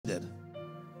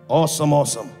Awesome,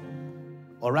 awesome.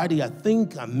 Alrighty, I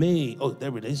think I may. Oh,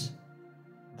 there it is.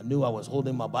 I knew I was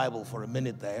holding my Bible for a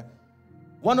minute there.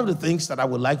 One of the things that I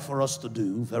would like for us to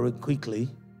do very quickly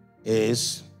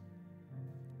is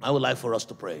I would like for us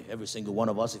to pray. Every single one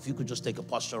of us, if you could just take a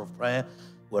posture of prayer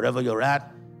wherever you're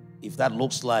at. If that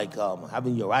looks like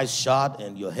having your eyes shut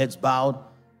and your heads bowed,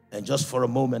 and just for a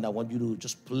moment, I want you to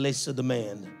just place a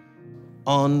demand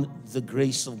on the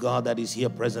grace of God that is here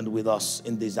present with us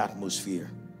in this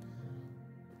atmosphere.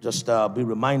 Just be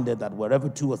reminded that wherever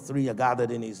 2 or 3 are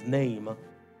gathered in his name,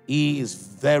 he is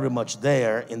very much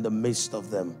there in the midst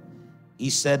of them. He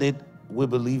said it, we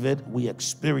believe it, we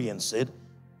experience it.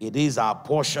 It is our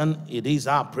portion, it is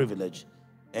our privilege.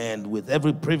 And with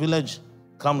every privilege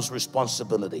comes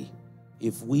responsibility.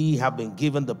 If we have been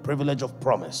given the privilege of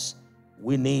promise,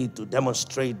 we need to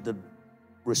demonstrate the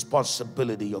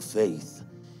responsibility of faith.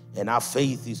 And our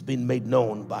faith is being made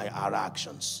known by our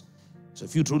actions. So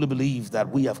if you truly believe that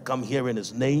we have come here in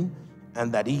his name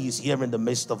and that he is here in the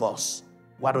midst of us,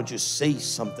 why don't you say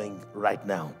something right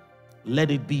now? Let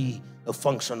it be a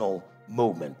functional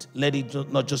moment. Let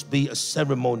it not just be a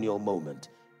ceremonial moment,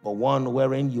 but one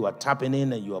wherein you are tapping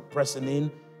in and you are pressing in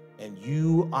and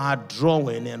you are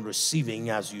drawing and receiving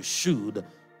as you should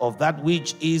of that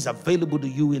which is available to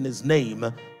you in his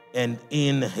name and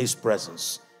in his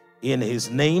presence. In his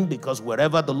name, because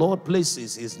wherever the Lord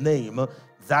places his name,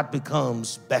 that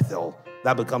becomes Bethel.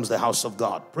 That becomes the house of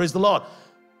God. Praise the Lord.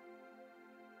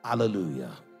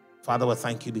 Hallelujah. Father, I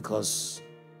thank you because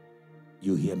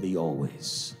you hear me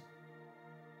always.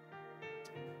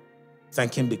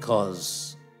 Thank him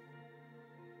because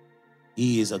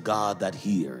he is a God that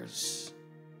hears.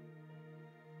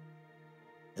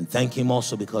 And thank him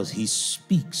also because he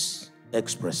speaks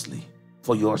expressly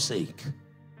for your sake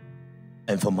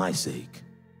and for my sake,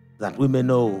 that we may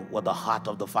know what the heart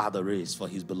of the Father is for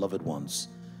his beloved ones.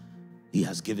 He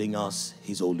has given us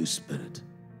his Holy Spirit.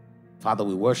 Father,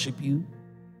 we worship you.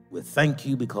 We thank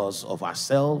you because of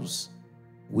ourselves.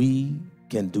 We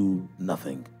can do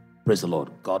nothing. Praise the Lord.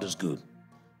 God is good.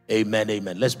 Amen,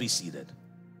 amen. Let's be seated.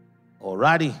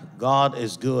 Alrighty, God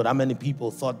is good. How many people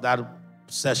thought that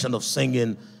session of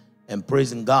singing and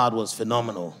praising God was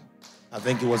phenomenal? I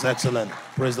think it was excellent.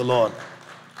 Praise the Lord.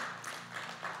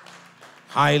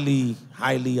 Highly,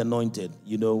 highly anointed.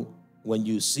 You know, when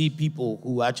you see people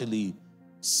who actually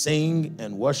sing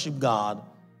and worship God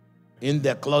in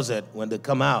their closet, when they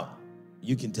come out,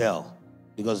 you can tell,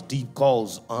 because deep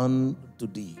calls unto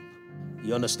deep.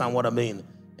 You understand what I mean?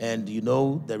 And you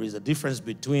know, there is a difference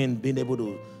between being able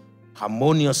to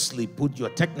harmoniously put your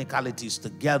technicalities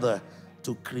together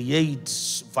to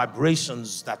create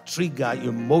vibrations that trigger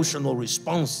emotional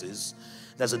responses.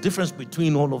 There's a difference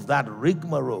between all of that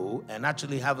rigmarole and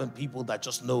actually having people that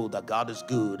just know that God is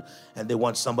good and they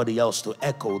want somebody else to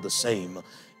echo the same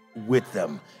with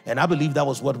them. And I believe that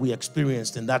was what we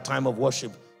experienced in that time of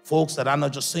worship. Folks that are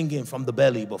not just singing from the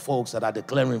belly, but folks that are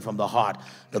declaring from the heart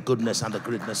the goodness and the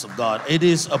greatness of God. It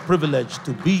is a privilege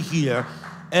to be here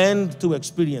and to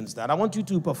experience that. I want you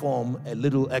to perform a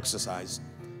little exercise.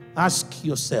 Ask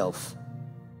yourself,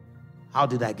 how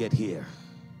did I get here?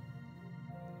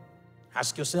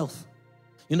 Ask yourself.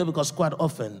 You know, because quite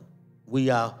often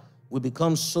we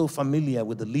become so familiar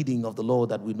with the leading of the Lord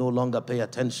that we no longer pay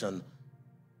attention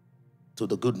to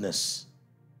the goodness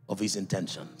of his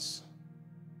intentions.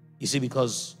 You see,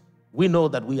 because we know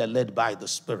that we are led by the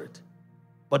Spirit,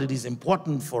 but it is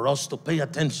important for us to pay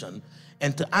attention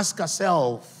and to ask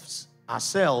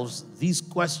ourselves these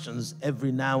questions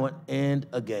every now and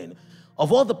again.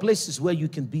 Of all the places where you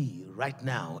can be right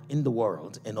now in the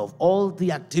world and of all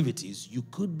the activities you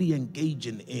could be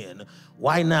engaging in,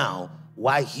 why now?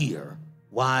 Why here?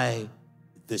 Why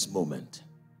this moment?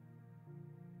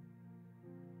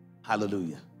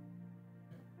 Hallelujah.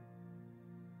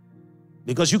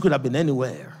 Because you could have been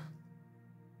anywhere.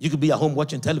 You could be at home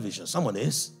watching television. Someone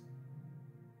is.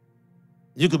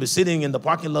 You could be sitting in the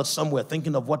parking lot somewhere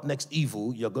thinking of what next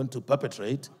evil you're going to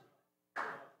perpetrate.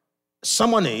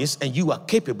 Someone is, and you are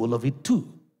capable of it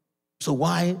too. So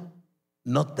why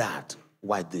not that?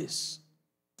 Why this?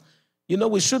 You know,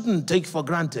 we shouldn't take for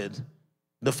granted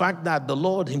the fact that the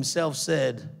Lord himself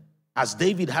said, as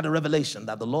David had a revelation,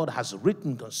 that the Lord has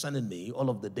written concerning me all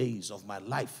of the days of my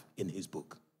life in his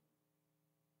book.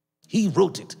 He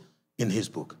wrote it in his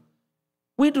book.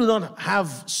 We do not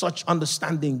have such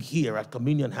understanding here at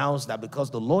Communion House that because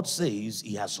the Lord says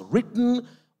he has written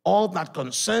all that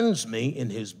concerns me in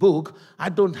his book, I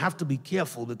don't have to be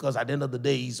careful because at the end of the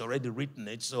day, he's already written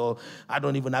it, so I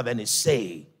don't even have any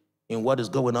say in what is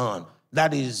going on.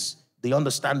 That is the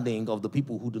understanding of the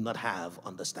people who do not have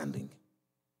understanding.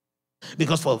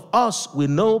 Because for us, we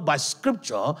know by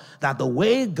scripture that the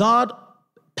way God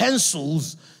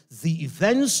pencils the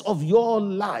events of your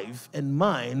life and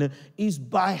mine is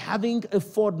by having a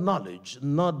foreknowledge,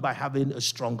 not by having a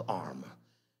strong arm.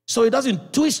 So he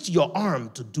doesn't twist your arm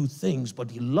to do things, but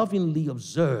he lovingly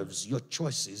observes your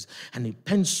choices and he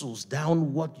pencils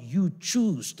down what you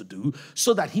choose to do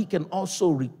so that he can also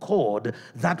record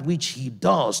that which he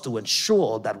does to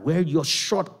ensure that where your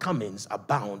shortcomings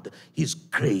abound, his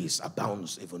grace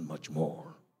abounds even much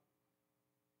more.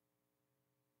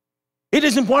 It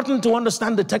is important to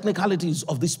understand the technicalities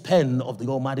of this pen of the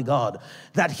Almighty God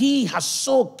that he has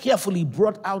so carefully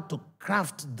brought out to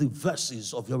craft the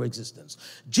verses of your existence.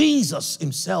 Jesus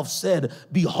himself said,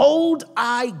 "Behold,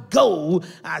 I go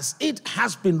as it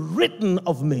has been written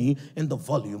of me in the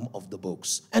volume of the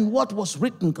books." And what was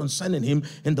written concerning him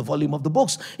in the volume of the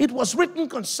books? It was written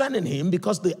concerning him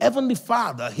because the Heavenly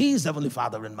Father, his Heavenly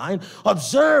Father in mind,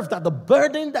 observed that the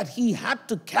burden that he had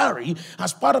to carry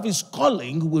as part of his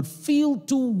calling would feel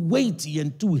too weighty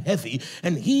and too heavy,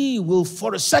 and he will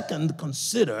for a second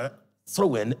consider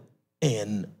throwing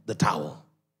in the towel.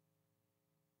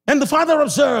 And the father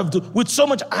observed with so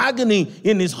much agony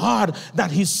in his heart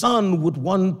that his son would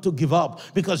want to give up,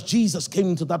 because Jesus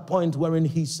came to that point wherein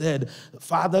he said,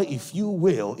 "Father, if you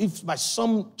will, if by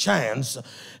some chance,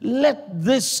 let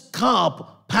this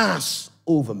cup pass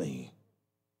over me.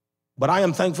 But I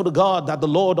am thankful to God that the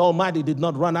Lord Almighty did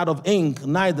not run out of ink,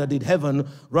 neither did heaven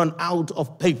run out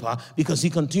of paper," because he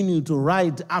continued to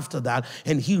write after that.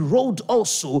 And he wrote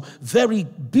also very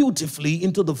beautifully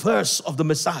into the verse of the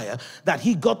Messiah that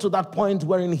he got to that point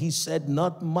wherein he said,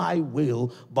 "Not my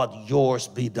will, but yours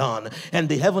be done." And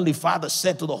the Heavenly Father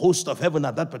said to the host of heaven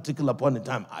at that particular point in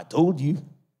time, "I told you."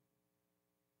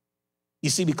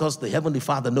 You see, because the Heavenly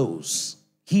Father knows.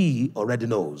 He already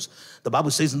knows. The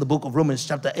Bible says in the book of Romans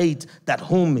chapter 8 that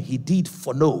whom he did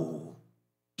foreknow,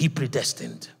 he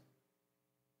predestined.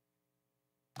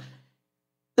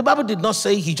 The Bible did not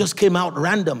say he just came out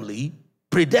randomly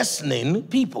predestining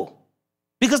people,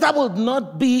 because that would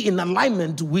not be in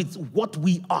alignment with what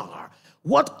we are.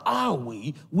 What are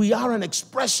we? We are an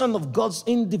expression of God's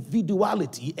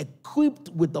individuality, equipped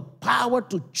with the power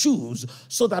to choose,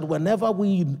 so that whenever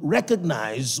we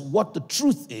recognize what the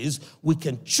truth is, we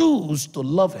can choose to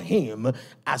love him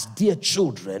as dear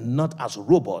children, not as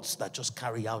robots that just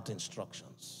carry out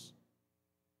instructions.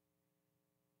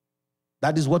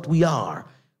 That is what we are.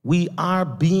 We are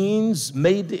beings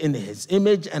made in his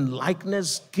image and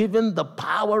likeness, given the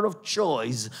power of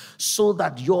choice so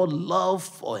that your love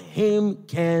for him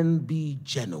can be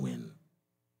genuine.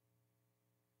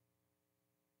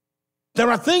 There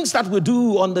are things that we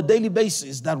do on the daily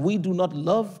basis that we do not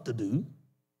love to do.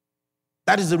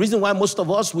 That is the reason why most of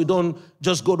us, we don't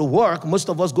just go to work. Most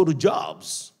of us go to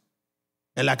jobs.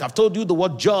 And like I've told you, the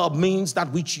word job means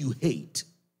that which you hate,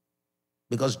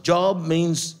 because job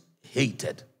means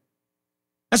hated.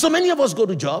 And so many of us go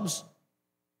to jobs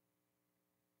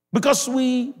because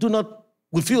we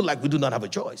feel like we do not have a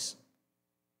choice.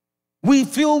 We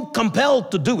feel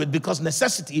compelled to do it because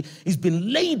necessity has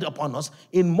been laid upon us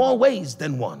in more ways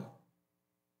than one.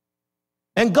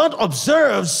 And God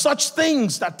observes such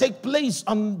things that take place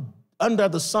under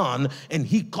the sun, and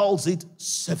he calls it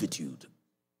servitude.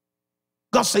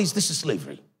 God says this is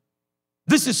slavery.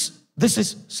 This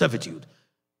is servitude.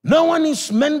 No one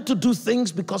is meant to do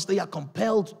things because they are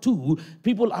compelled to.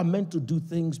 People are meant to do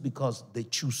things because they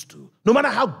choose to. No matter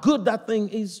how good that thing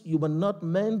is, you were not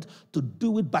meant to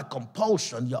do it by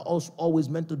compulsion. You're also always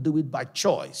meant to do it by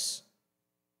choice,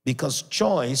 because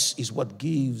choice is what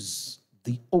gives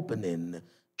the opening.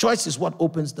 Choice is what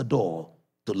opens the door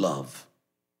to love.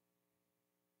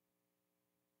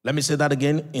 Let me say that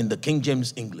again in the King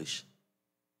James English.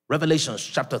 Revelation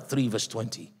chapter 3 verse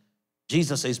 20.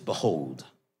 Jesus says, "Behold,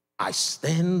 I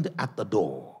stand at the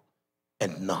door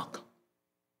and knock.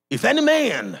 If any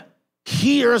man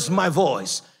hears my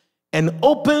voice and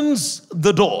opens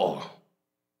the door."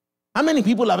 How many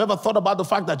people have ever thought about the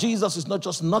fact that Jesus is not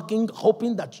just knocking,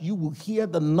 hoping that you will hear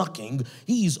the knocking?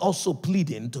 He is also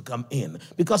pleading to come in,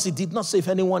 because he did not say if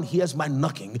anyone hears my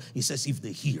knocking. He says if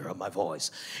they hear my voice.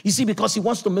 You see, because he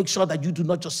wants to make sure that you do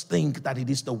not just think that it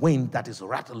is the wind that is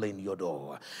rattling your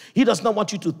door. He does not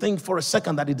want you to think for a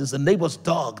second that it is the neighbor's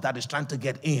dog that is trying to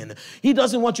get in. He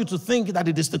doesn't want you to think that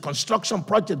it is the construction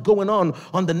project going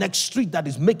on the next street that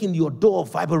is making your door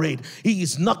vibrate. He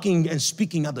is knocking and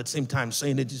speaking at the same time,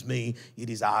 saying, "It is me. It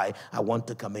is I want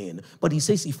to come in." But he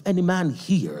says, if any man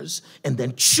hears and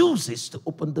then chooses to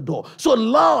open the door. So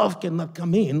love cannot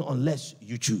come in unless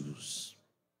you choose.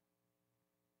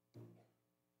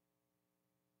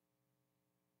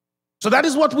 So that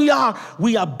is what we are.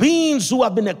 We are beings who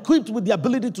have been equipped with the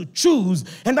ability to choose.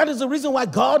 And that is the reason why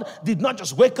God did not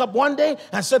just wake up one day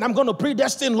and said, I'm going to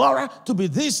predestine Laura to be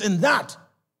this and that.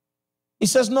 He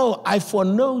says, no, I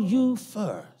foreknow you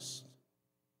first.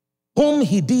 Whom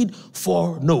he did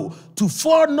foreknow. To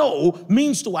foreknow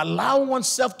means to allow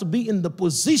oneself to be in the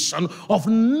position of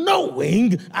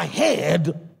knowing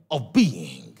ahead of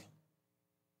being.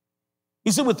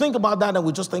 You see, we think about that and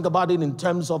we just think about it in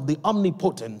terms of the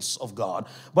omnipotence of God.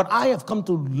 But I have come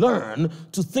to learn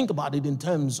to think about it in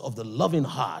terms of the loving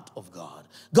heart of God.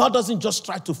 God doesn't just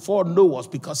try to foreknow us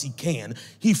because he can.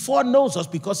 He foreknows us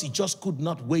because he just could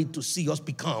not wait to see us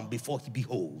become before he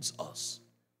beholds us.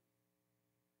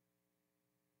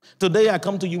 Today I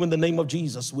come to you in the name of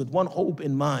Jesus with one hope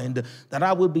in mind, that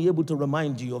I will be able to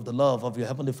remind you of the love of your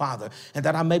Heavenly Father, and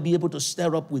that I may be able to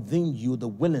stir up within you the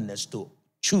willingness to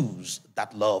choose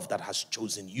that love that has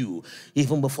chosen you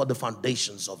even before the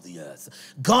foundations of the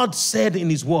earth. God said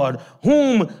in his word,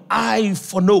 whom I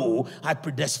foreknow, I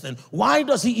predestined. Why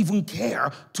does he even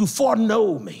care to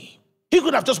foreknow me? He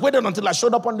could have just waited until I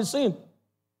showed up on the scene.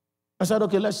 I said,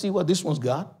 okay, let's see what this one's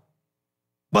got.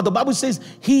 But the Bible says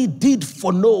he did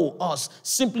foreknow us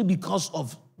simply because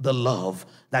of the love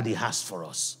that he has for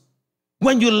us.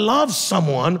 When you love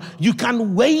someone, you can't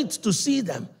wait to see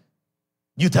them.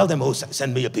 You tell them, oh,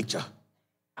 send me a picture.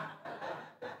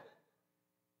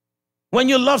 When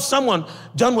you love someone,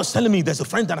 John was telling me there's a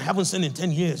friend that I haven't seen in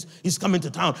 10 years. He's coming to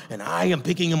town and I am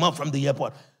picking him up from the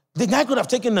airport. The guy could have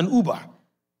taken an Uber,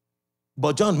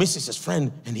 but John misses his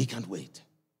friend and he can't wait.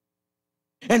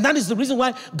 And that is the reason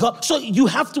why God, so you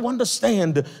have to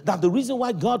understand that the reason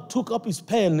why God took up his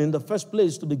pen in the first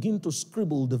place to begin to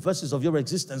scribble the verses of your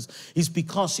existence is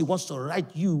because he wants to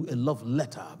write you a love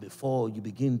letter before you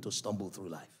begin to stumble through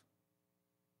life.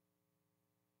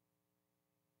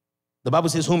 The Bible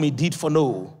says, whom he did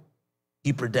foreknow,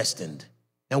 he predestined.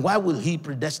 And why will he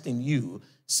predestine you?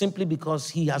 Simply because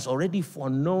he has already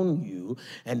foreknown you,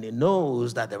 and he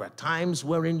knows that there are times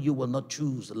wherein you will not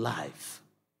choose life.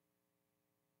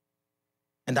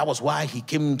 And that was why he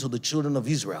came to the children of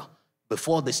Israel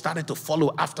before they started to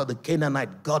follow after the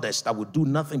Canaanite goddess that would do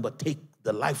nothing but take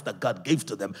the life that God gave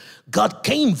to them. God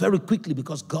came very quickly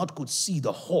because God could see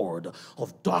the horde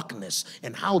of darkness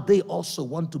and how they also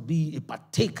want to be a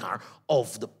partaker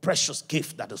of the precious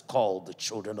gift that is called the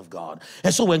children of God.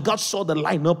 And so when God saw the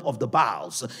lineup of the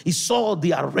Baals, he saw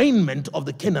the arraignment of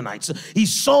the Canaanites, he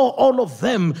saw all of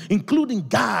them, including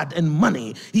God and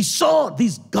money. He saw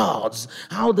these gods,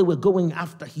 how they were going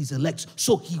after his elect.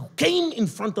 So he came in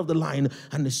front of the line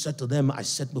and he said to them, I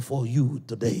set before you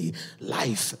today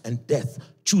life and death.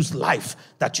 Choose life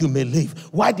that you may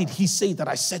live. Why did he say that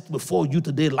I set before you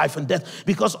today life and death?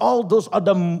 Because all those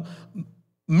other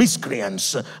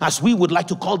miscreants, as we would like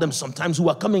to call them sometimes, who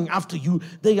are coming after you,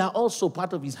 they are also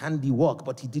part of his handiwork,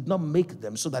 but he did not make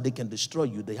them so that they can destroy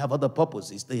you. They have other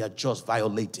purposes. They are just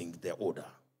violating their order.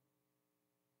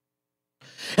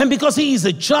 And because he is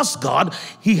a just God,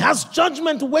 he has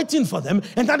judgment waiting for them,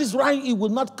 and that is why he will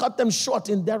not cut them short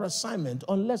in their assignment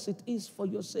unless it is for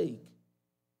your sake.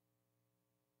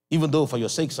 Even though for your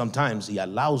sake, sometimes he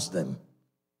allows them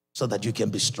so that you can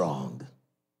be strong.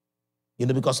 You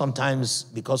know, because sometimes,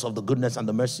 because of the goodness and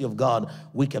the mercy of God,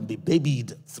 we can be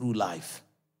babied through life.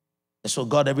 And so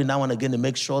God, every now and again, he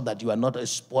makes sure that you are not a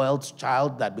spoiled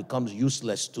child that becomes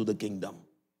useless to the kingdom.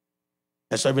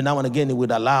 And so every now and again, he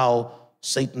would allow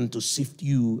Satan to sift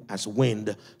you as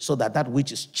wind so that that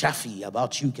which is chaffy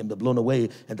about you can be blown away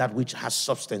and that which has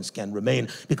substance can remain.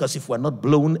 Because if we're not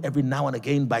blown every now and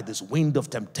again by this wind of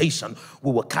temptation,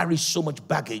 we will carry so much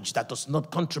baggage that does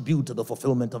not contribute to the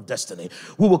fulfillment of destiny.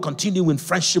 We will continue in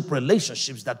friendship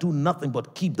relationships that do nothing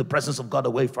but keep the presence of God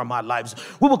away from our lives.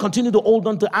 We will continue to hold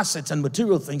on to assets and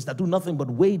material things that do nothing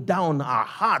but weigh down our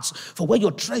hearts. For where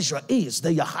your treasure is,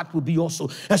 there your heart will be also.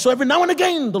 And so every now and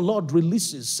again, the Lord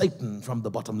releases Satan from the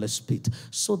bottomless pit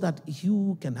so that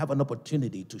you can have an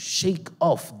opportunity to shake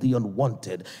off the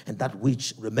unwanted, and that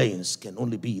which remains can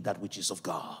only be that which is of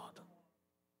God.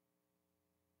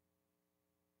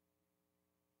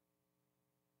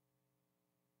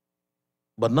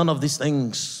 But none of these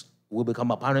things will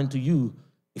become apparent to you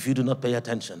if you do not pay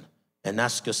attention and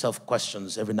ask yourself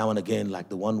questions every now and again, like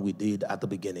the one we did at the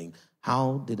beginning.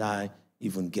 How did I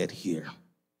even get here?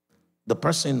 The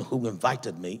person who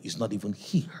invited me is not even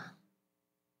here.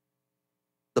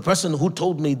 The person who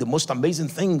told me the most amazing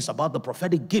things about the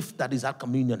prophetic gift that is at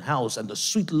Communion House and the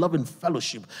sweet loving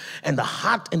fellowship and the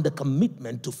heart and the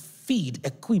commitment to feed,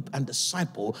 equip, and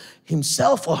disciple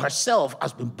himself or herself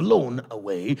has been blown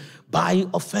away by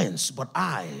offense. But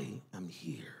I am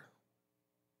here.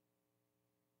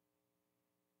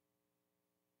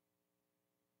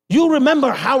 You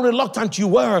remember how reluctant you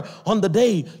were on the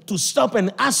day to stop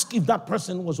and ask if that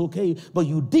person was okay, but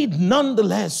you did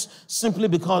nonetheless, simply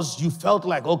because you felt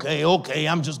like, okay,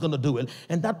 I'm just going to do it.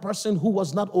 And that person who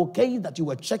was not okay that you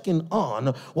were checking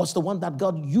on was the one that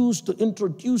God used to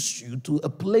introduce you to a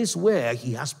place where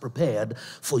he has prepared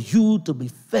for you to be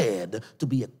fed, to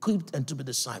be equipped, and to be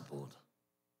discipled.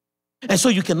 And so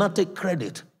you cannot take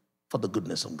credit for the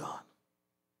goodness of God.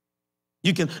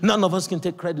 None of us can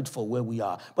take credit for where we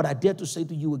are. But I dare to say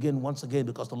to you again, once again,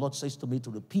 because the Lord says to me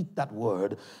to repeat that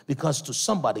word, because to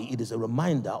somebody it is a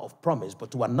reminder of promise,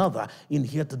 but to another in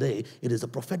here today, it is a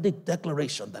prophetic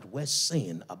declaration that where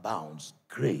sin abounds,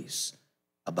 grace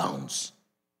abounds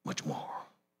much more.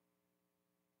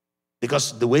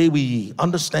 Because the way we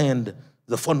understand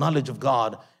the foreknowledge of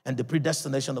God and the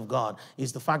predestination of God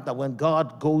is the fact that when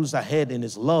God goes ahead in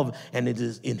his love and it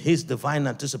is in his divine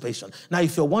anticipation. Now,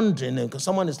 if you're wondering, because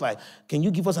someone is like, can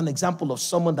you give us an example of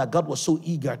someone that God was so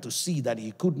eager to see that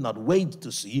he could not wait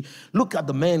to see? Look at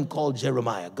the man called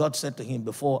Jeremiah. God said to him,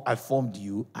 before I formed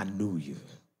you, I knew you.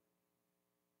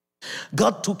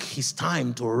 God took his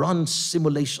time to run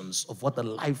simulations of what the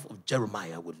life of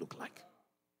Jeremiah would look like.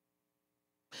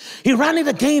 He ran it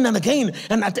again and again,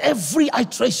 and at every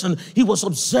iteration, he was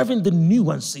observing the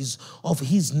nuances of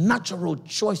his natural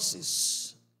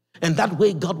choices. And that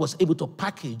way, God was able to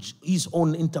package his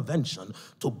own intervention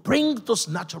to bring those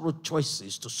natural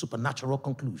choices to supernatural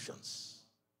conclusions.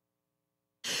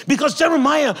 Because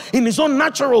Jeremiah, in his own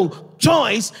natural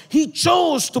choice, he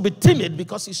chose to be timid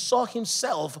because he saw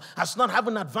himself as not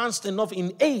having advanced enough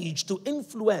in age to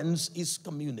influence his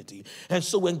community. And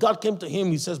so when God came to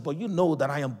him, he says, but you know that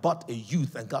I am but a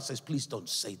youth. And God says, please don't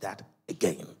say that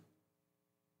again.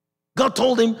 God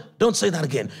told him, don't say that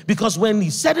again. Because when he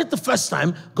said it the first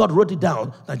time, God wrote it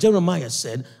down. That Jeremiah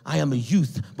said, I am a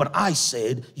youth, but I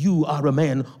said, you are a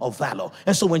man of valor.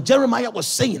 And so when Jeremiah was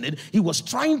saying it, he was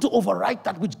trying to overwrite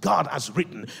that which God has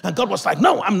written. And God was like,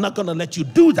 no, I'm not going to let you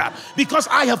do that, because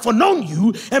I have foreknown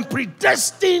you and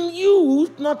predestined you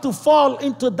not to fall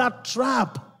into that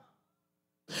trap.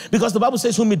 Because the Bible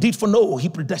says, whom he did foreknow, he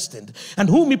predestined. And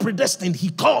whom he predestined, he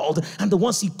called. And the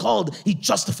ones he called, he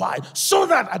justified. So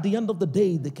that at the end of the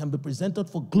day, they can be presented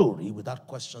for glory without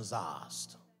questions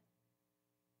asked.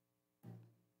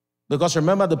 Because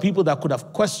remember, the people that could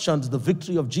have questioned the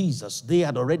victory of Jesus, they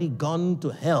had already gone to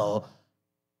hell,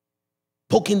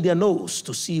 poking their nose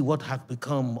to see what had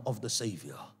become of the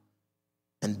Savior.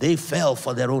 And they fell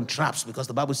for their own traps, because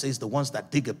the Bible says the ones that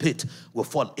dig a pit will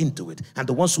fall into it. And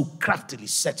the ones who craftily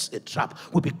sets a trap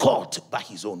will be caught by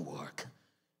his own work.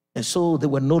 And so they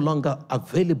were no longer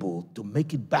available to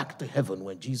make it back to heaven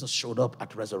when Jesus showed up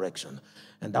at resurrection.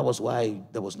 And that was why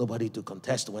there was nobody to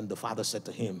contest when the Father said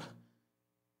to him,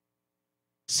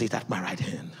 sit at my right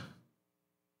hand.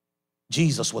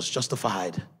 Jesus was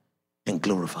justified and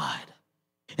glorified.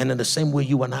 And in the same way,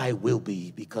 you and I will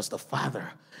be, because the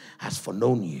Father has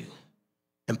foreknown you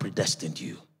and predestined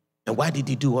you. And why did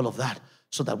he do all of that?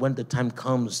 So that when the time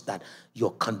comes that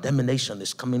your condemnation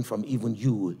is coming from even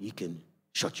you, he can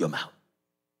shut your mouth.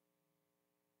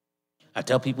 I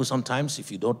tell people sometimes,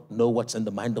 if you don't know what's in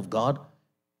the mind of God,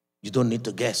 you don't need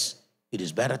to guess. It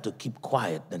is better to keep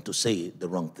quiet than to say the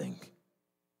wrong thing.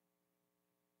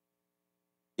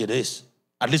 It is.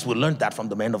 At least we learned that from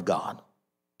the man of God,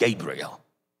 Gabriel.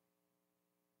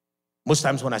 Most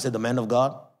times when I say the man of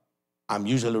God, I'm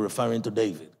usually referring to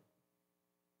David.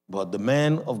 But the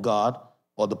man of God,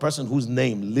 or the person whose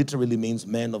name literally means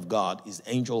man of God, is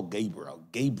angel Gabriel.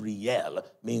 Gabriel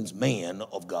means man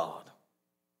of God.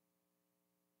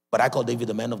 But I call David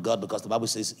the man of God because the Bible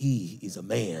says he is a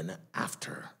man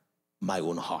after my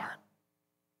own heart.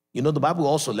 You know, the Bible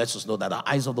also lets us know that the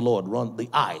eyes of the Lord run, the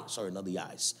eye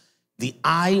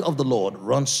of the Lord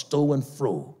runs to and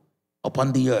fro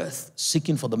upon the earth,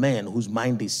 seeking for the man whose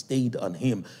mind is stayed on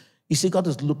him. You see, God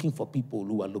is looking for people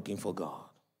who are looking for God.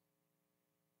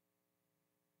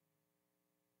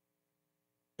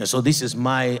 And so this is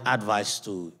my advice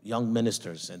to young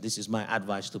ministers, and this is my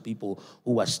advice to people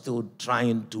who are still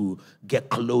trying to get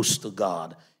close to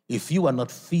God. If you are not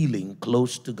feeling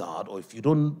close to God, or if you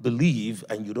don't believe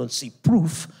and you don't see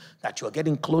proof that you are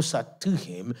getting closer to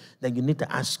him, then you need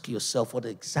to ask yourself, what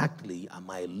exactly am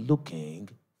I looking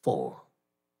for?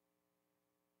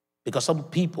 Because some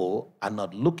people are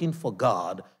not looking for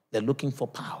God, they're looking for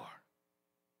power.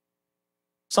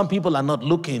 Some people are not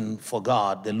looking for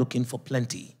God, they're looking for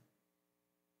plenty.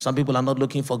 Some people are not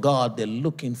looking for God, they're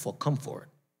looking for comfort.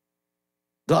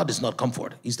 God is not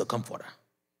comfort, he's the comforter.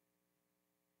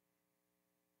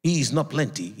 He is not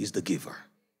plenty, he's the giver.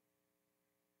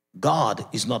 God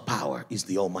is not power, he's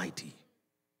the Almighty.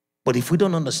 But if we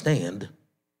don't understand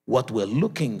what we're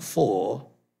looking for,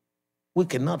 we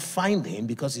cannot find him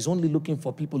because he's only looking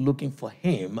for people looking for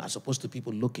him as opposed to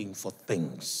people looking for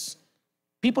things.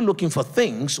 People looking for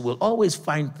things will always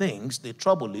find things. The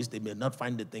trouble is they may not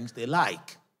find the things they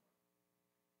like.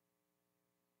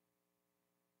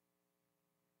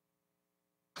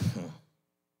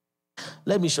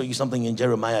 Let me show you something in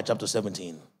Jeremiah chapter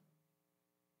 17,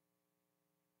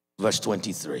 verse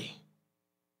 23.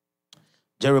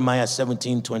 Jeremiah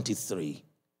 17:23.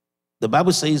 The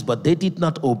Bible says, but they did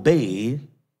not obey,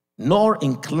 nor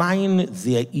incline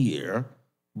their ear,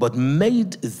 but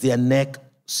made their neck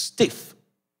stiff,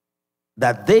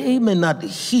 that they may not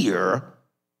hear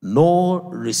nor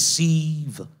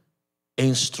receive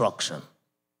instruction.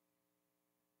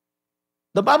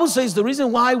 The Bible says the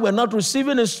reason why we're not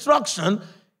receiving instruction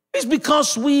is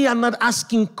because we are not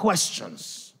asking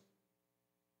questions.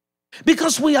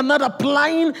 Because we are not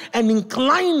applying and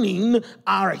inclining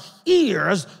our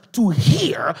ears to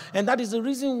hear. And that is the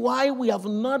reason why we have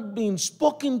not been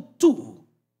spoken to.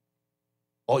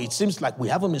 Or it seems like we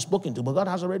haven't been spoken to, but God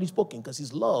has already spoken because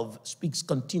his love speaks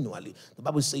continually. The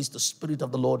Bible says the Spirit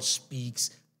of the Lord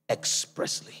speaks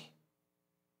expressly.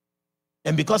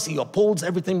 And because he upholds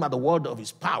everything by the word of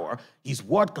his power, his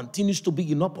word continues to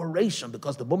be in operation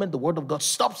because the moment the word of God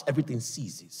stops, everything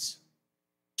ceases.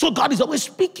 So God is always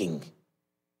speaking.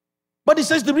 But he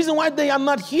says the reason why they are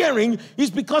not hearing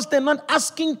is because they're not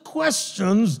asking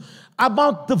questions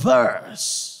about the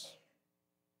verse.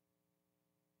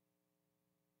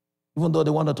 Even though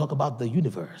they want to talk about the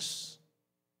universe.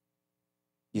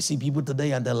 You see people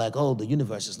today and they're like, oh, the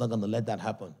universe is not going to let that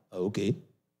happen. Okay.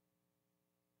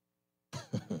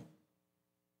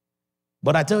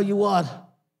 But I tell you what,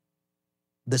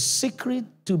 the secret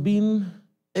to being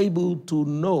able to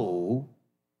know,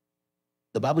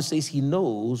 the Bible says he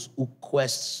knows who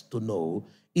quests to know,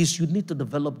 is you need to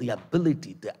develop the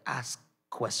ability to ask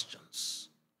questions.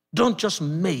 Don't just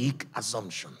make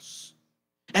assumptions.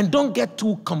 And don't get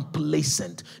too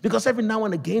complacent. Because every now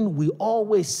and again, we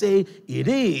always say, it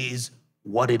is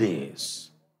what it is.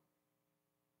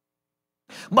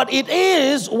 But it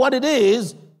is what it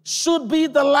is should be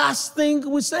the last thing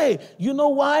we say. You know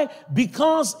why?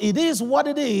 Because it is what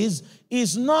it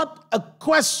is not a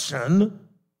question,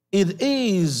 it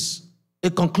is a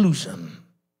conclusion.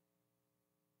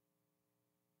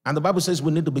 And the Bible says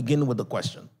we need to begin with the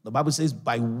question. The Bible says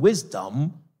by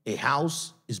wisdom, a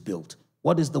house is built.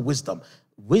 What is the wisdom?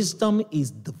 Wisdom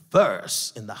is the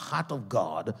verse in the heart of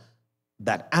God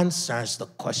that answers the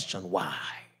question why.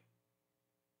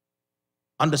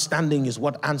 Understanding is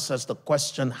what answers the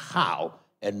question how,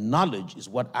 and knowledge is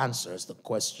what answers the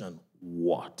question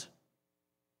what.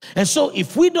 And so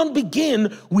if we don't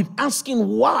begin with asking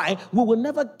why, we will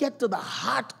never get to the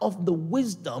heart of the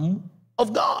wisdom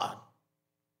of God.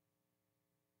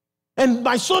 And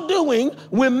by so doing,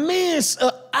 we miss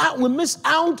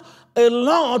out a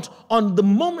lot on the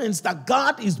moments that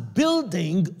God is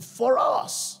building for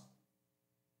us.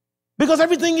 Because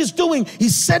everything he's doing,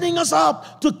 he's setting us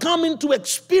up to come into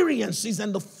experiences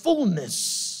and the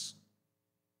fullness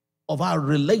of our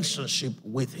relationship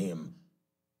with him.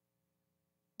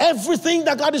 Everything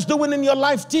that God is doing in your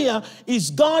life, dear, is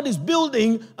God is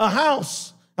building a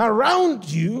house around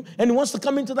you, and he wants to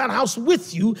come into that house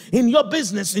with you in your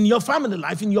business, in your family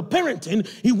life, in your parenting.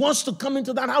 He wants to come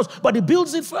into that house, but he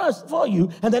builds it first for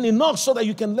you, and then he knocks so that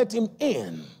you can let him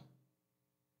in.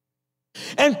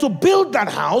 And to build that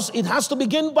house, it has to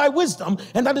begin by wisdom.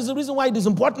 And that is the reason why it is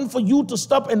important for you to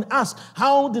stop and ask,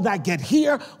 how did I get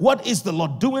here? What is the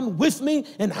Lord doing with me?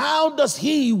 And how does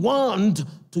he want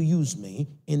to use me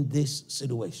in this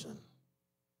situation?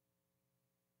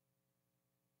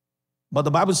 But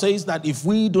the Bible says that if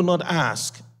we do not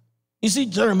ask, you see,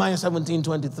 Jeremiah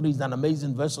 17:23 is an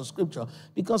amazing verse of scripture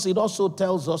because it also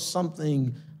tells us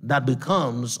something that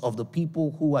becomes of the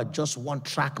people who are just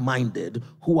one-track minded,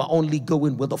 who are only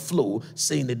going with the flow,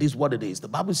 saying it is what it is. The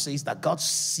Bible says that God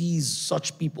sees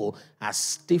such people as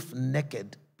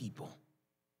stiff-necked people.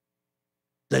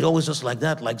 They're always just like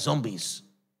that, like zombies.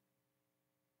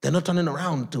 They're not turning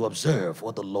around to observe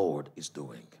what the Lord is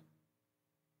doing.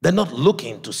 They're not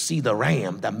looking to see the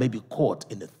ram that may be caught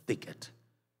in the thicket.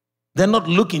 They're not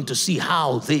looking to see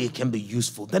how they can be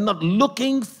useful. They're not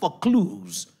looking for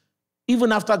clues.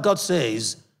 Even after God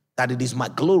says that it is my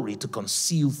glory to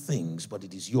conceal things, but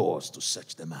it is yours to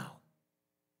search them out.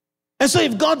 And so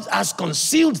if God has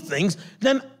concealed things,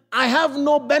 then I have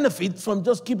no benefit from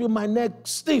just keeping my neck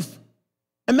stiff.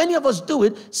 And many of us do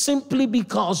it simply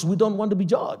because we don't want to be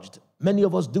judged. Many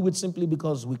of us do it simply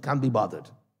because we can't be bothered.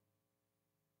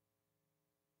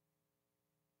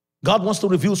 God wants to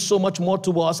reveal so much more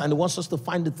to us, and he wants us to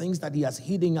find the things that he has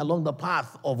hidden along the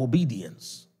path of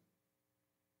obedience.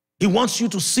 He wants you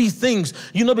to see things,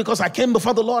 because I came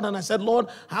before the Lord and I said, Lord,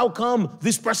 how come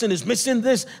this person is missing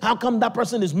this? How come that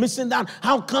person is missing that?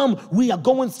 How come we are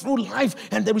going through life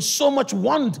and there is so much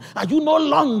want? Are you no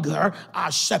longer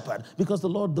our shepherd? Because the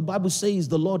Bible says,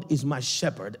 the Lord is my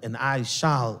shepherd and I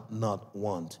shall not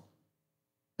want.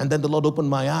 And then the Lord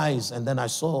opened my eyes, and then I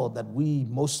saw that we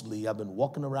mostly have been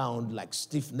walking around like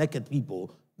stiff-necked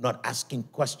people, not asking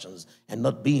questions and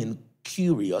not being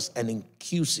curious and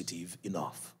inquisitive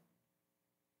enough.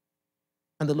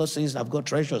 And the Lord says, I've got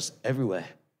treasures everywhere,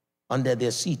 under their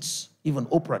seats. Even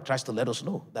Oprah tries to let us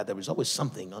know that there is always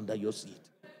something under your seat.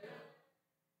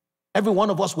 Every one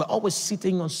of us, we're always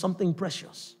sitting on something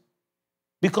precious.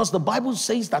 Because the Bible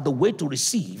says that the way to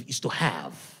receive is to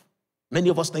have. Many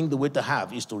of us think the way to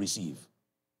have is to receive.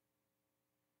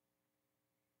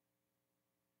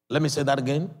 Let me say that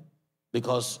again,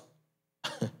 because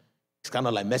it's kind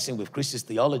of like messing with Chris's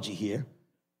theology here.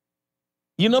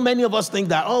 Many of us think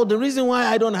that, the reason why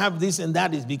I don't have this and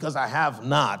that is because I have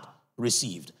not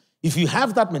received. If you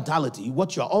have that mentality,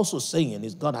 what you're also saying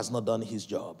is God has not done his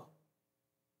job.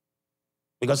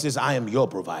 Because he says, I am your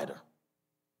provider.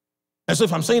 And so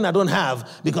if I'm saying I don't have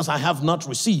because I have not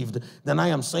received, then I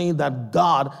am saying that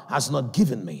God has not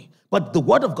given me. But the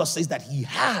word of God says that he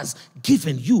has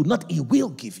given you, not he will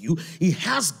give you. He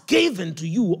has given to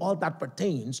you all that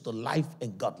pertains to life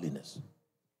and godliness.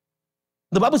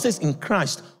 The Bible says in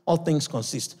Christ, all things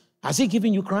consist. Has he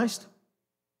given you Christ?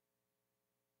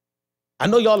 I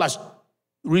know y'all are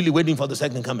really waiting for the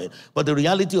second coming, but the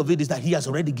reality of it is that he has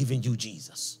already given you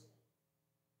Jesus.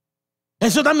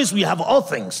 And so that means we have all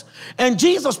things. And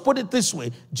Jesus put it this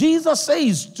way. Jesus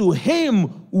says, to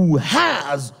him who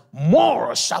has,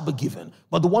 more shall be given.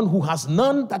 But the one who has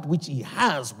none, that which he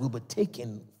has will be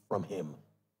taken from him.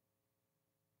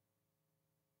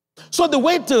 So the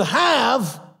way to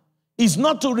have is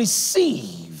not to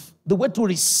receive. The way to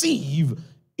receive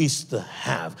is to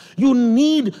have. You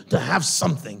need to have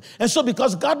something. And so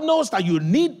because God knows that you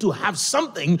need to have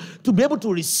something to be able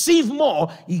to receive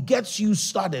more, he gets you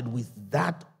started with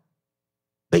that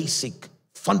basic,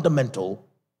 fundamental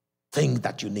thing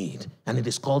that you need. And it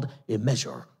is called a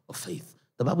measure of faith.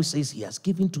 The Bible says he has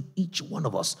given to each one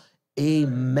of us a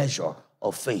measure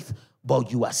of faith.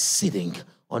 But you are sitting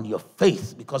on your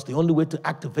faith, because the only way to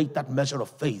activate that measure of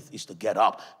faith is to get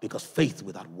up, because faith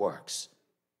without works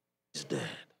is dead.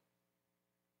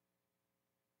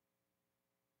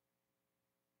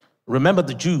 Remember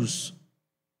the Jews,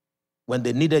 when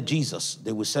they needed Jesus,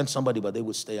 they would send somebody, but they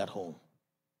would stay at home.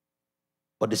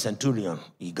 But the centurion,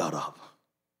 he got up.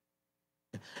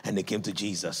 And they came to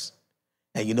Jesus.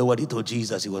 And you know what he told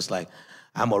Jesus? He was like,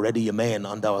 I'm already a man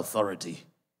under authority.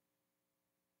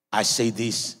 I say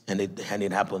this, and it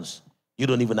happens. You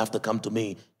don't even have to come to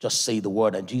me. Just say the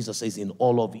word. And Jesus says, in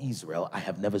all of Israel, I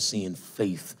have never seen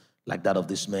faith like that of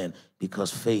this man,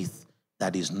 because faith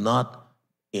that is not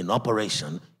in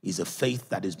operation is a faith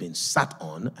that has been sat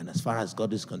on, and as far as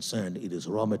God is concerned, it is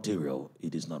raw material.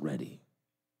 It is not ready.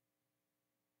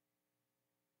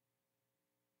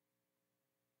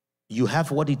 You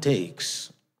have what it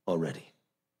takes already.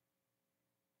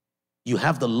 You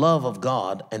have the love of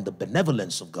God and the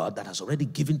benevolence of God that has already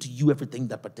given to you everything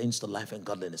that pertains to life and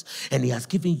godliness. And he has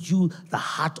given you the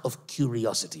heart of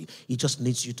curiosity. He just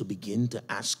needs you to begin to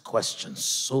ask questions,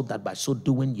 so that by so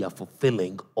doing, you are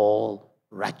fulfilling all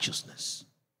righteousness.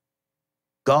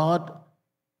 God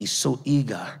is so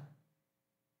eager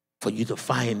for you to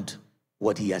find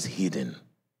what he has hidden.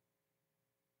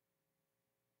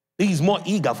 He's more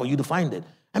eager for you to find it.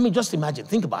 I mean, just imagine,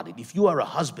 think about it. If you are a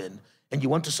husband and you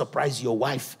want to surprise your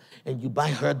wife and you buy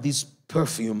her this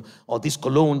perfume or this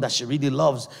cologne that she really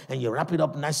loves, and you wrap it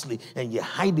up nicely and you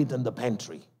hide it in the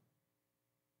pantry.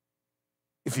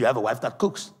 If you have a wife that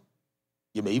cooks,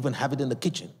 you may even have it in the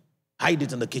kitchen. Hide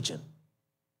it in the kitchen.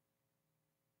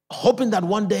 Hoping that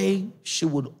one day she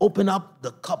would open up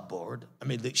the cupboard,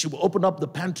 she would open up the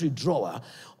pantry drawer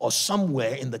or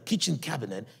somewhere in the kitchen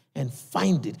cabinet and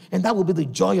find it. And that will be the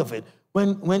joy of it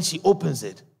when she opens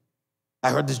it.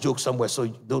 I heard this joke somewhere, so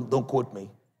don't quote me.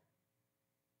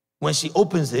 When she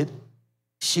opens it,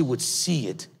 she would see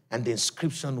it, and the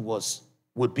inscription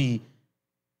would be,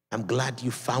 I'm glad you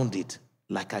found it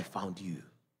like I found you.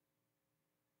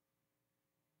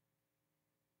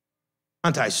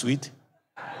 Aren't I sweet?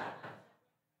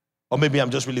 Or maybe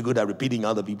I'm just really good at repeating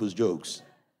other people's jokes.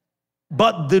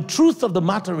 But the truth of the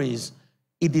matter is,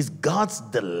 it is God's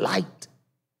delight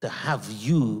to have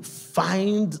you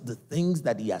find the things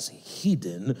that he has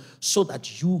hidden so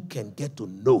that you can get to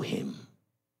know him.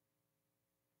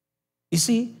 You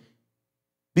see,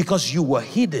 because you were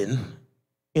hidden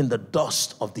in the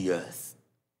dust of the earth,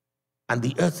 and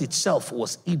the earth itself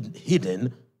was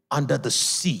hidden under the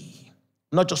sea.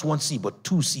 Not just one sea, but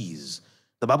two seas.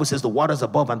 The Bible says the waters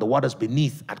above and the waters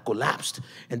beneath had collapsed,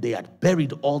 and they had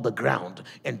buried all the ground,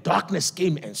 and darkness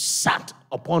came and sat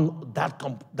upon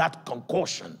that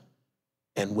concoction.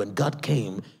 And when God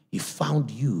came, he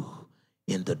found you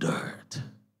in the dirt.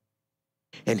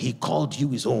 And he called you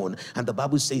his own, and the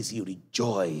Bible says he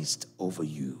rejoiced over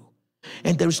you.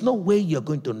 And there is no way you're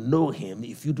going to know him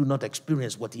if you do not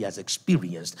experience what he has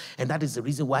experienced. And that is the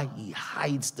reason why he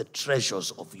hides the treasures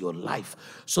of your life,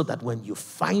 so that when you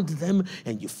find them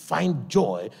and you find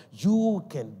joy, your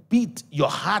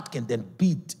heart can then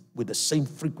beat with the same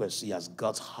frequency as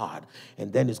God's heart.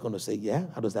 And then it's going to say, yeah,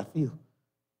 how does that feel?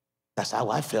 That's how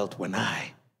I felt when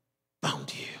I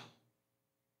found you.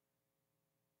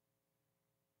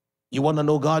 You want to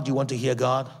know God? You want to hear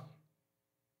God?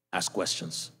 Ask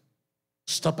questions.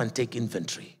 Stop and take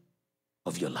inventory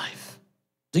of your life.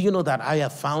 Do you know that I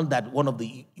have found that one of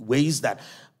the ways that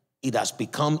it has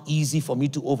become easy for me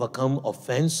to overcome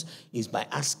offense is by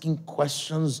asking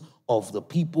questions of the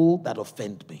people that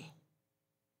offend me.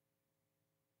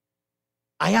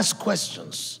 I ask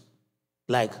questions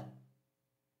like,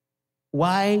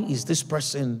 why is this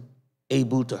person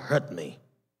able to hurt me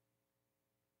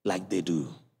like they do?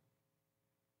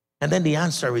 And then the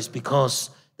answer is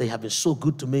because they have been so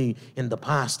good to me in the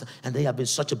past, and they have been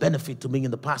such a benefit to me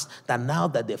in the past, that now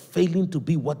that they're failing to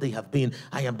be what they have been,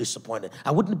 I am disappointed.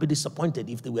 I wouldn't be disappointed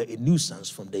if they were a nuisance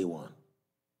from day one.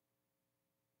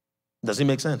 Does it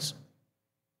make sense?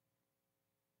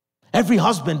 Every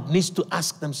husband needs to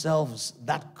ask themselves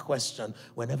that question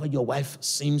whenever your wife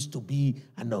seems to be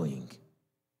annoying.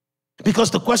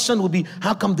 Because the question will be,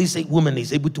 how come this woman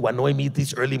is able to annoy me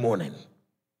this early morning?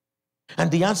 And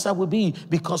the answer will be,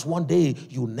 because one day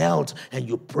you knelt and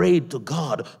you prayed to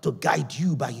God to guide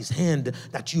you by his hand,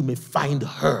 that you may find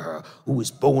her who is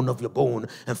bone of your bone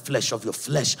and flesh of your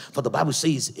flesh. For the Bible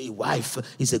says a wife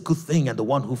is a good thing, and the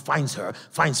one who finds her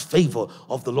finds favor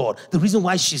of the Lord. The reason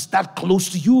why she's that close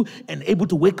to you and able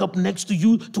to wake up next to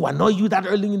you to annoy you that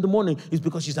early in the morning is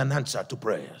because she's an answer to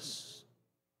prayers.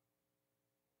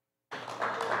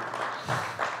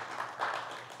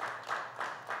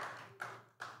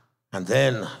 And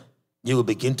then you will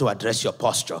begin to address your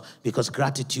posture, because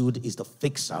gratitude is the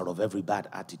fixer of every bad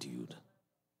attitude.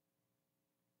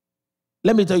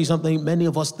 Let me tell you something. Many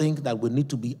of us think that we need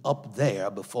to be up there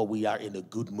before we are in a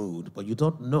good mood, but you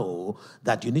don't know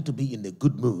that you need to be in a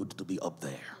good mood to be up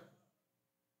there.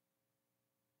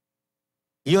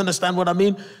 You understand what I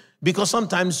mean? Because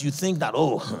sometimes you think that,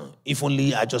 oh, if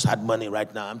only I just had money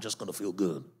right now, I'm just going to feel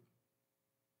good.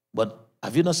 But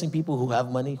have you not seen people who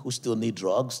have money who still need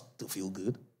drugs to feel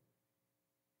good?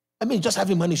 I mean, just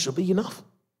having money should be enough.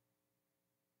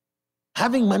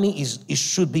 Having money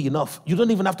should be enough. You don't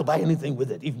even have to buy anything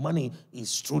with it if money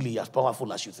is truly as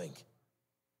powerful as you think.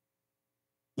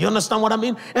 You understand what I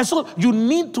mean? And so you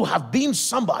need to have been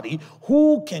somebody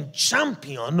who can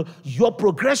champion your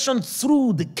progression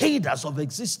through the cadres of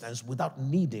existence without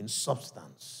needing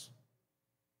substance.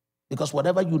 Because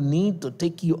whatever you need to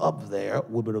take you up there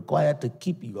will be required to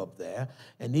keep you up there.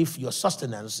 And if your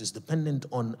sustenance is dependent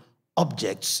on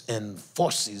objects and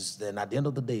forces, then at the end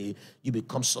of the day, you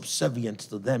become subservient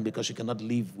to them, because you cannot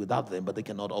live without them, but they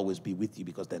cannot always be with you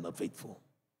because they're not faithful.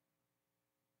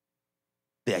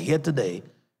 They are here today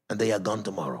and they are gone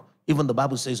tomorrow. Even the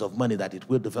Bible says of money that it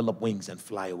will develop wings and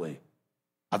fly away.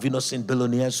 Have you not seen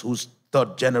billionaires whose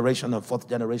third generation and fourth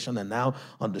generation are now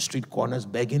on the street corners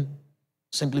begging?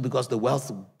 Simply because the wealth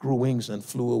grew wings and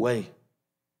flew away.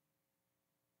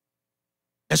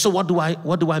 And so what do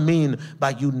I mean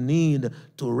by you need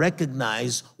to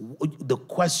recognize the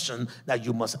question that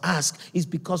you must ask is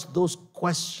because those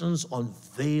questions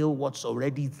unveil what's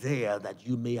already there that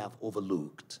you may have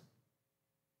overlooked.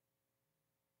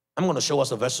 I'm going to show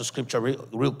us a verse of scripture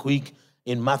real quick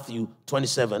in Matthew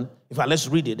 27. Let's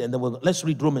read it, and then let's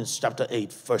read Romans chapter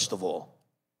 8 first of all.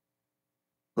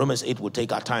 Romans 8 will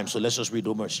take our time, so let's just read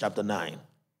Romans chapter 9.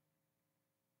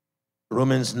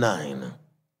 Romans 9.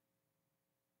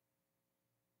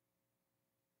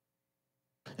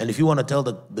 And if you want to tell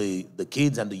the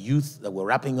kids and the youth that we're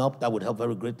wrapping up, that would help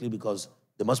very greatly, because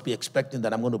they must be expecting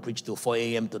that I'm going to preach till 4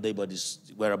 a.m. today, but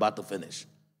we're about to finish.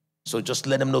 So just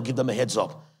let them know, give them a heads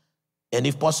up. And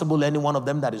if possible, any one of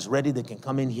them that is ready, they can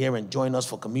come in here and join us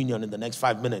for communion in the next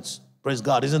 5 minutes. Praise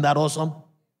God. Isn't that awesome?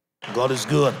 God is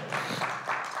good.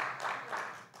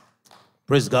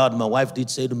 Praise God. My wife did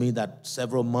say to me that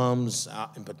several moms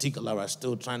in particular are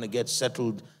still trying to get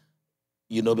settled,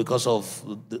 because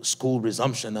of the school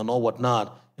resumption and all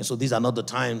whatnot. And so these are not the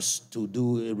times to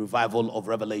do a revival of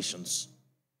Revelations.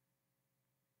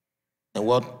 And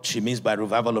what she means by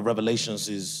revival of Revelations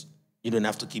is you don't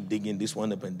have to keep digging this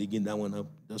one up and digging that one up.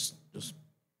 Just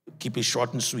keep it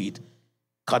short and sweet.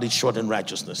 Cut it short in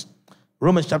righteousness.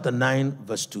 Romans chapter 9,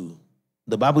 verse 2.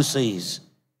 The Bible says,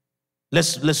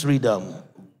 let's read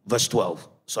verse 12.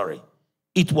 Sorry.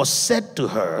 It was said to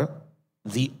her,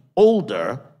 the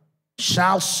older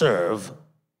shall serve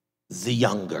the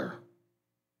younger.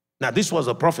 Now, this was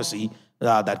a prophecy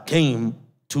that came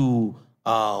to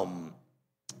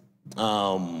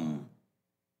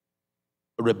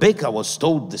Rebekah was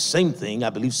told the same thing. I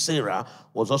believe Sarah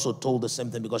was also told the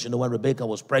same thing because, when Rebekah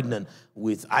was pregnant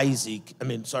with Isaac,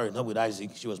 not with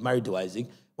Isaac, she was married to Isaac.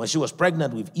 When she was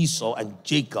pregnant with Esau and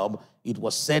Jacob, it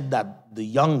was said that the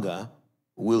younger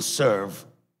will serve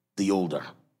the older.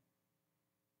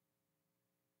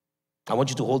 I want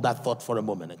you to hold that thought for a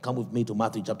moment and come with me to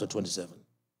Matthew chapter 27.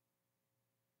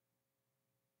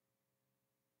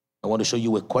 I want to show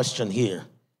you a question here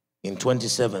in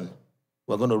 27.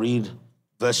 We're going to read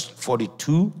verse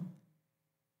 42.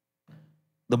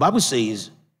 The Bible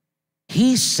says,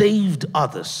 he saved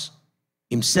others.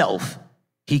 Himself,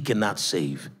 he cannot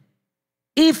save.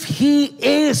 If he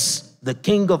is the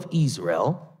King of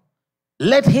Israel,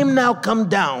 let him now come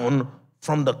down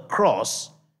from the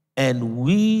cross and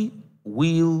we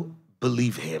will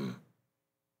believe him.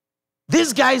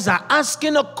 These guys are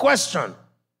asking a question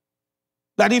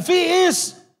that if he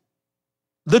is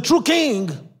the true king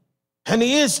and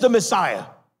he is the Messiah,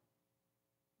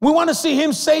 we want to see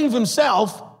him save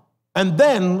himself and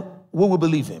then we will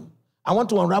believe him. I want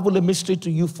to unravel a mystery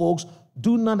to you folks.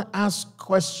 Do not ask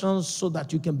questions so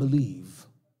that you can believe.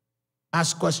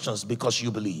 Ask questions because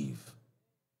you believe.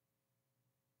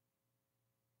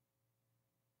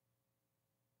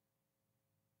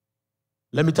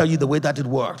 Let me tell you the way that it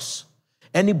works.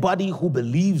 Anyone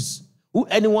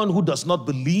who does not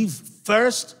believe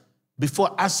first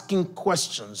before asking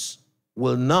questions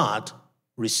will not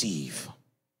receive.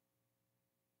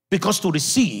 Because to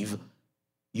receive,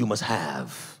 you must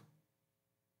have.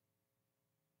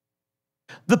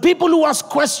 The people who ask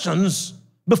questions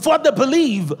before they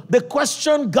believe, they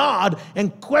question God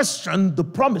and question the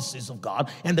promises of God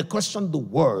and they question the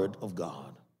word of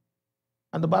God.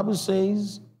 And the Bible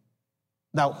says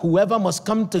that whoever must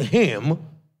come to him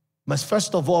must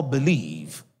first of all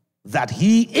believe that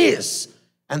he is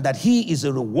and that he is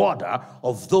a rewarder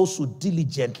of those who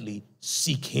diligently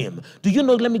seek him. Do you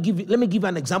know, let me give you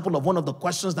an example of one of the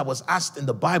questions that was asked in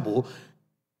the Bible,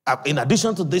 in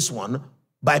addition to this one,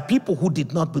 by people who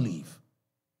did not believe.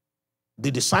 The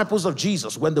disciples of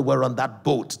Jesus, when they were on that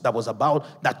boat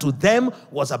that to them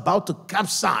was about to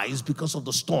capsize because of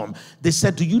the storm, they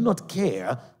said, do you not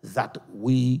care that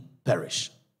we perish?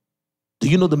 Do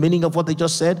you know the meaning of what they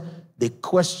just said? They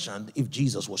questioned if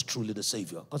Jesus was truly the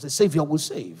Savior, because the Savior will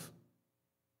save.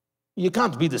 You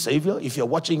can't be the Savior if you're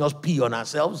watching us pee on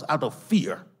ourselves out of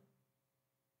fear.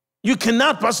 You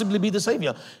cannot possibly be the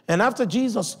Savior. And after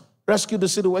Jesus rescued the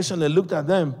situation, they looked at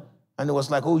them and it was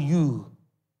like, oh, you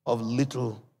of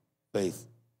little faith.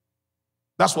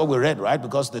 That's what we read, right?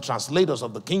 Because the translators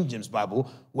of the King James Bible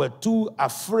were too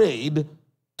afraid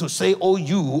to say, oh,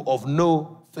 you of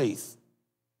no faith.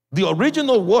 The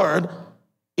original word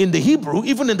in the Hebrew,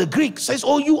 even in the Greek, says,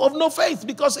 oh, you of no faith,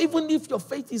 because even if your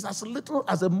faith is as little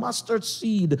as a mustard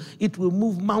seed, it will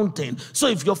move mountain. So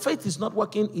if your faith is not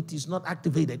working, it is not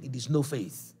activated, it is no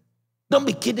faith. Don't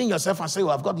be kidding yourself and say, oh,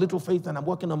 I've got little faith and I'm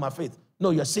working on my faith. No,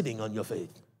 you're sitting on your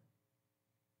faith.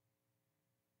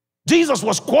 Jesus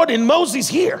was quoting Moses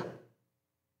here.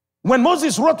 When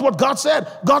Moses wrote what God said,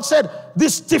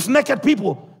 these stiff-necked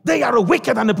people, they are a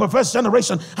wicked and a perverse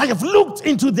generation. I have looked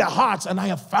into their hearts and I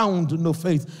have found no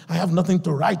faith. I have nothing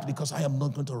to write because I am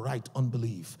not going to write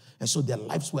unbelief. And so their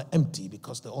lives were empty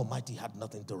because the Almighty had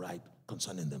nothing to write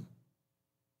concerning them.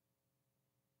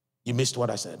 You missed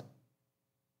what I said.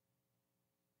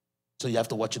 So you have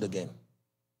to watch it again.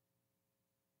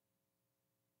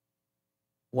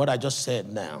 What I just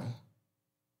said now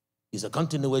is a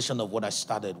continuation of what I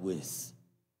started with.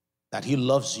 That he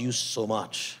loves you so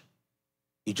much.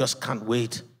 He just can't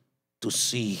wait to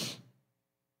see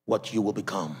what you will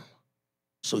become.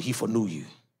 So he foreknew you.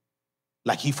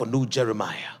 Like he foreknew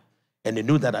Jeremiah. And they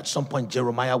knew that at some point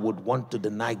Jeremiah would want to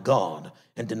deny God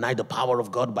and deny the power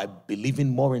of God by believing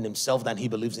more in himself than he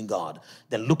believes in God,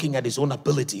 then looking at his own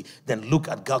ability, then look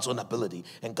at God's own ability.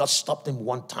 And God stopped him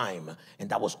one time, and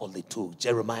that was all they took.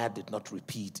 Jeremiah did not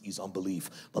repeat his unbelief,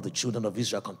 but the children of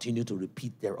Israel continued to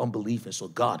repeat their unbelief. And so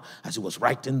God, as he was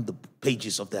writing the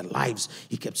pages of their lives,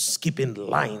 he kept skipping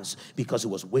lines because he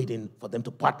was waiting for them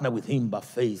to partner with him by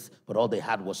faith, but all they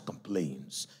had was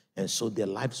complaints. And so their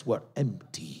lives were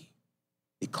empty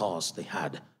because they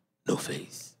had no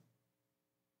faith.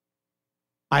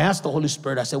 I asked the Holy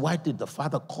Spirit, I said, why did the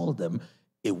Father call them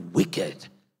a wicked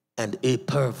and a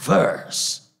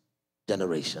perverse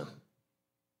generation?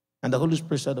 And the Holy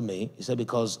Spirit said to me, he said,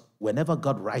 because whenever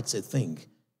God writes a thing,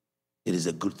 it is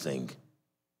a good thing.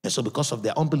 And so because of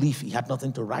their unbelief, he had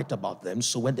nothing to write about them.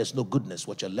 So when there's no goodness,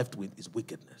 what you're left with is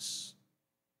wickedness.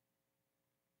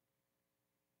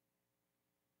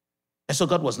 And so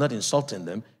God was not insulting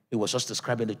them. He was just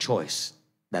describing the choice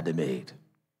that they made.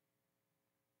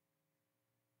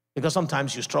 Because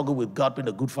sometimes you struggle with God being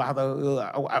a good father.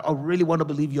 I really want to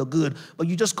believe you're good, but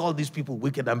you just call these people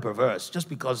wicked and perverse just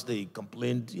because they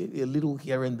complained a little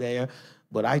here and there.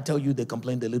 But I tell you, they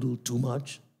complained a little too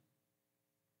much.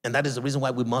 And that is the reason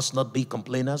why we must not be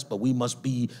complainers, but we must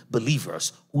be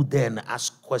believers who then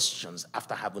ask questions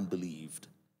after having believed.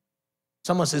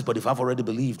 Someone says, but if I've already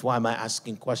believed, why am I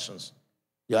asking questions?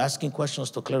 You're asking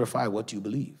questions to clarify what you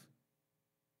believe.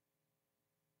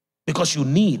 Because you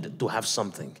need to have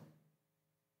something.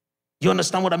 You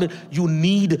understand what I mean? You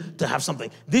need to have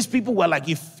something. These people were like,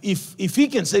 if he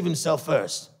can save himself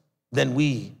first, then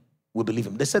we will believe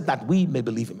him. They said that we may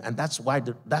believe him. And that's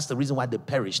the reason why they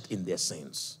perished in their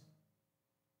sins.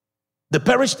 They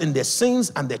perished in their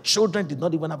sins, and their children did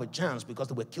not even have a chance because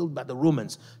they were killed by the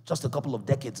Romans just a couple of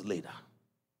decades later.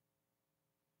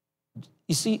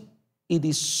 You see, it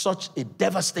is such a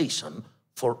devastation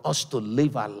for us to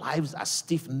live our lives as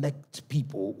stiff-necked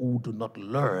people who do not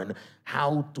learn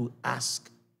how to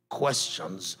ask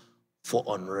questions for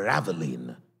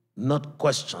unraveling, not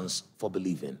questions for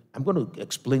believing. I'm going to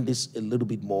explain this a little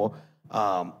bit more.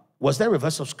 Was there a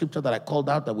verse of scripture that I called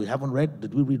out that we haven't read?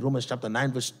 Did we read Romans chapter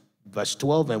 9, verse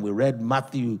 12, and we read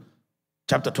Matthew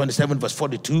chapter 27, verse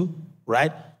 42,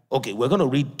 right? Okay, we're going to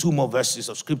read two more verses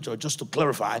of scripture just to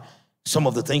clarify some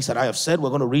of the things that I have said. We're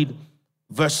going to read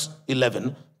verse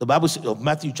 11. The Bible says, of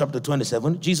Matthew chapter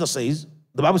 27, the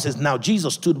Bible says, now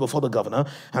Jesus stood before the governor,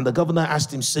 and the governor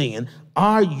asked him, saying,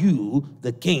 are you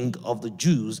the king of the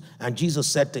Jews? And Jesus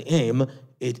said to him,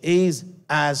 it is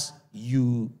as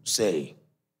you say.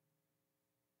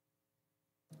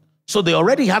 So they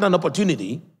already had an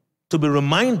opportunity to be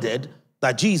reminded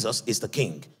that Jesus is the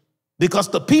king. Because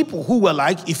the people who were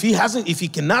like, if he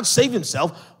cannot save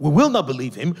himself, we will not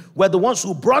believe him, were the ones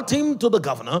who brought him to the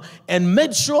governor and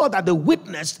made sure that they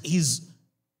witnessed his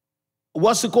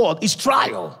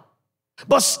trial.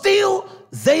 But still,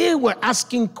 they were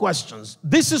asking questions.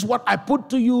 This is what I put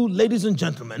to you, ladies and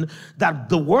gentlemen, that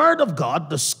the word of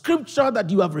God, the scripture that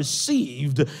you have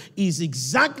received, is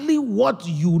exactly what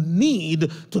you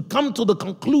need to come to the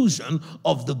conclusion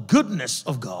of the goodness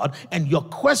of God. And your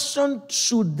question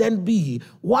should then be,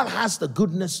 what has the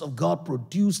goodness of God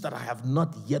produced that I have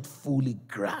not yet fully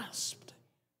grasped?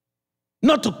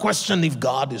 Not to question if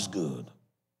God is good.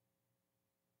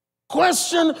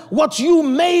 Question what you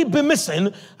may be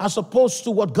missing as opposed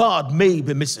to what God may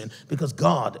be missing, because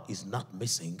God is not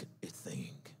missing a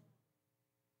thing.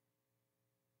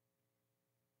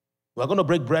 We're going to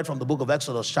break bread from the book of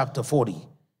Exodus chapter 40.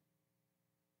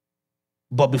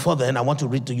 But before then, I want to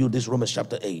read to you this Romans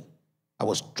chapter 8. I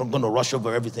was going to rush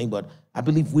over everything, but I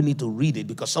believe we need to read it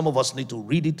because some of us need to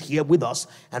read it here with us,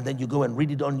 and then you go and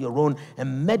read it on your own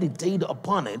and meditate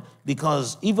upon it,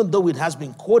 because even though it has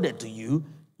been quoted to you,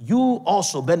 you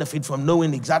also benefit from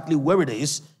knowing exactly where it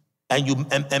is,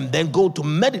 and then go to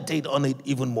meditate on it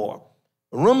even more.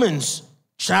 Romans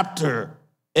chapter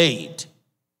 8,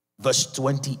 verse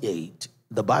 28.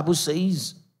 The Bible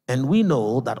says, and we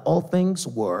know that all things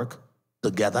work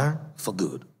together for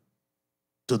good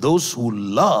to those who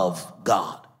love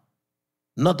God,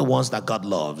 not the ones that God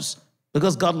loves,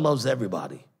 because God loves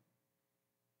everybody.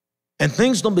 And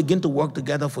things don't begin to work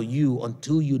together for you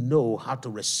until you know how to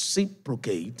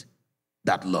reciprocate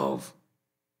that love.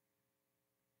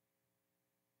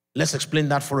 Let's explain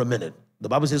that for a minute. The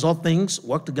Bible says all things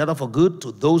work together for good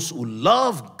to those who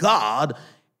love God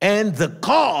and the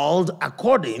called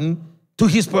according to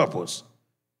his purpose.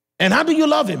 And how do you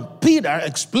love him? Peter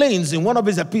explains in one of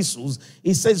his epistles,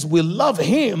 he says we love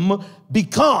him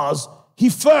because he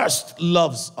first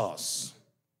loves us.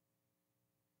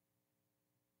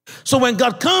 So when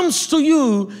God comes to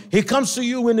you, he comes to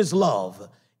you in his love.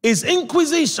 His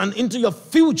inquisition into your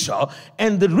future,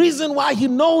 and the reason why he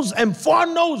knows and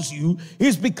foreknows you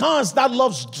is because that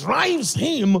love drives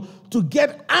him to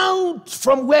get out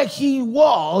from where he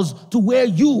was to where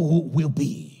you will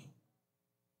be.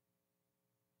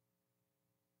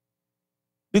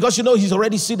 Because he's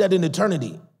already seated in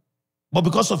eternity. But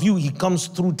because of you, he comes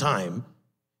through time.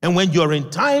 And when you're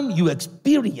in time, you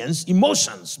experience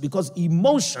emotions, because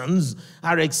emotions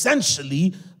are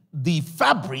essentially the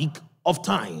fabric of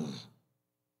time.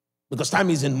 Because time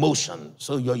is in motion.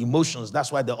 So your emotions,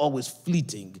 that's why they're always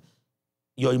fleeting.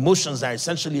 Your emotions are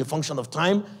essentially a function of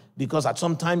time, because at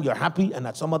some time you're happy and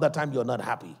at some other time you're not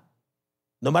happy.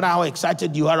 No matter how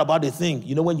excited you are about a thing,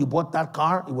 when you bought that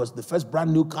car, it was the first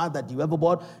brand new car that you ever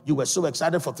bought. You were so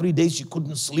excited for 3 days you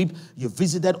couldn't sleep. You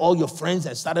visited all your friends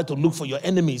and started to look for your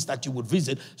enemies that you would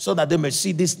visit so that they may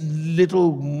see this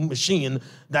little machine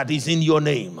that is in your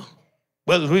name.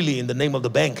 Well, really in the name of the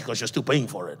bank, because you're still paying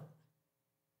for it.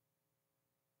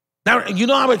 Now, you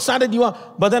know how excited you are,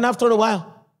 but then after a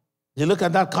while, you look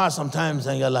at that car sometimes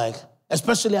and you're like,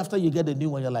 especially after you get a new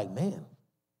one, you're like, man,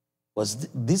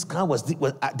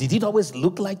 did it always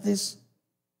look like this?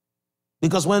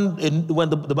 Because when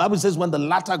the Bible says when the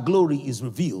latter glory is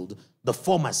revealed, the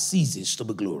former ceases to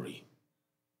be glory.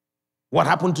 What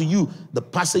happened to you? The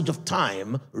passage of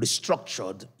time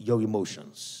restructured your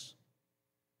emotions.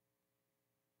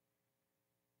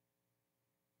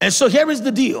 And so here is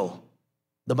the deal.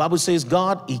 The Bible says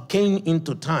God, he came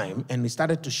into time and he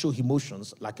started to show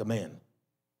emotions like a man.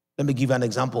 Let me give you an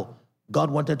example. God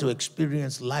wanted to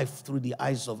experience life through the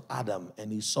eyes of Adam,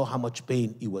 and he saw how much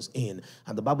pain he was in.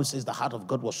 And the Bible says the heart of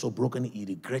God was so broken, he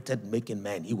regretted making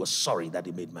man. He was sorry that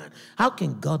he made man. How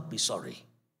can God be sorry?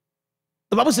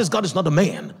 The Bible says God is not a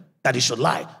man that he should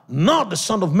lie, nor the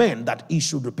son of man that he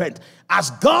should repent.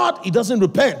 As God, he doesn't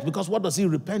repent, because what does he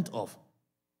repent of?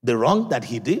 The wrong that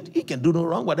he did? He can do no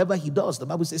wrong. Whatever he does, the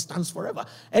Bible says, stands forever.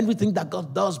 Everything that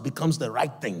God does becomes the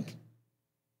right thing.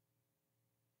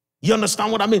 You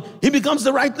understand what I mean? He becomes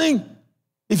the right thing.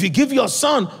 If you give your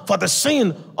son for the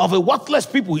sin of a worthless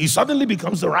people, he suddenly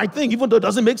becomes the right thing, even though it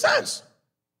doesn't make sense.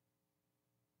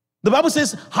 The Bible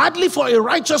says, hardly for a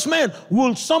righteous man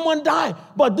will someone die,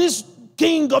 but this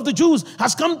King of the Jews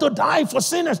has come to die for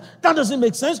sinners. That doesn't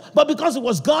make sense, but because it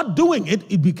was God doing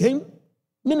it, it became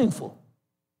meaningful.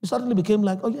 It suddenly became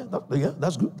like, oh yeah,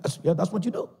 that's good. That's what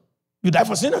you do. You die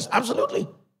for sinners, absolutely.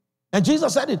 And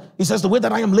Jesus said it. He says, the way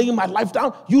that I am laying my life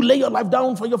down, you lay your life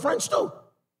down for your friends too.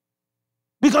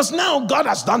 Because now God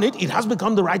has done it. It has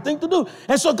become the right thing to do.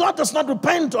 And so God does not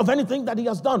repent of anything that he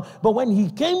has done. But when he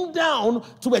came down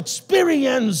to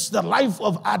experience the life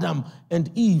of Adam and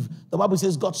Eve, the Bible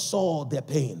says God saw their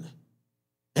pain.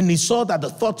 And he saw that the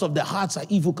thoughts of their hearts are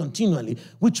evil continually,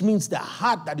 which means their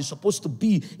heart that is supposed to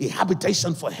be a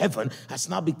habitation for heaven has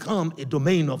now become a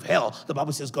domain of hell. The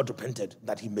Bible says God repented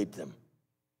that he made them.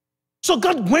 So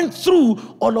God went through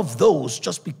all of those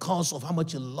just because of how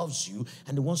much he loves you,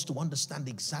 and he wants to understand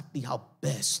exactly how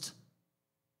best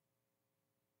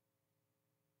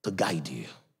to guide you.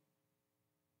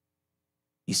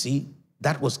 You see,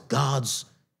 that was God's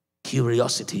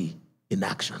curiosity in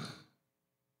action.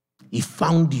 He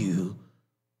found you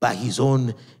by his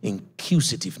own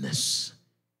inquisitiveness.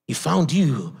 He found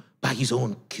you by his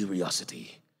own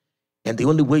curiosity. And the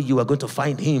only way you are going to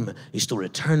find him is to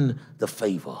return the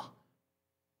favor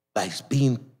by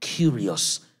being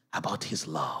curious about his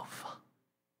love,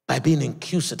 by being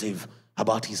inquisitive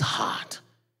about his heart.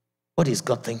 What is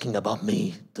God thinking about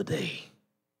me today?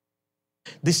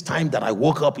 This time that I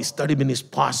woke up is 30 minutes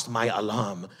past my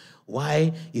alarm.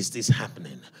 Why is this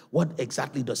happening? What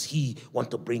exactly does he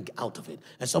want to bring out of it?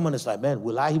 And someone is like, man,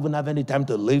 will I even have any time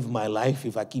to live my life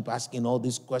if I keep asking all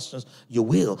these questions? You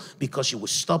will, because you will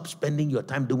stop spending your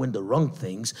time doing the wrong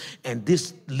things, and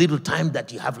this little time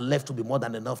that you have left will be more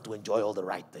than enough to enjoy all the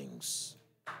right things.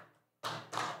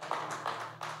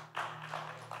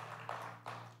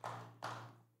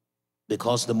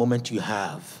 Because the moment you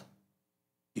have,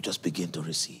 you just begin to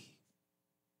receive.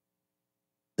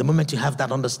 The moment you have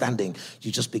that understanding,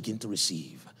 you just begin to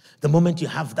receive. The moment you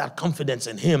have that confidence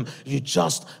in him, you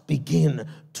just begin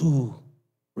to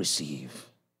receive.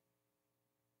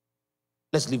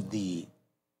 Let's leave the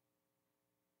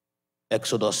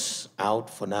Exodus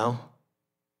out for now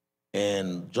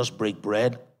and just break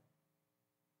bread.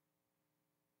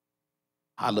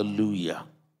 Hallelujah.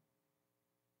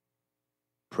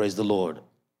 Praise the Lord.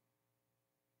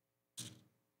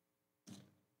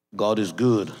 God is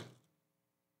good.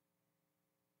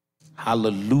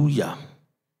 Hallelujah.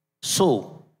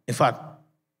 So, in fact,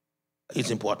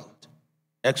 it's important.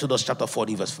 Exodus chapter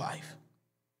 40, verse 5.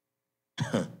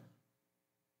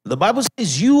 The Bible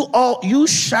says, you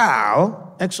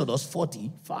shall, Exodus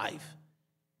 45,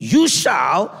 you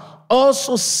shall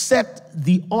also set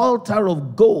the altar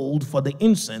of gold for the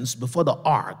incense before the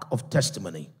ark of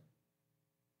testimony,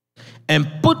 and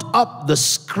put up the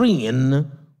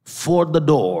screen for the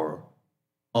door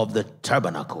of the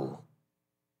tabernacle.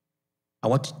 I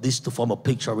want this to form a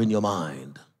picture in your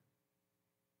mind.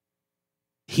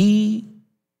 He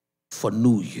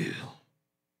foreknew you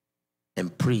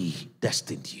and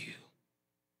predestined you,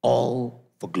 all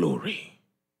for glory.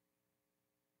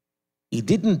 He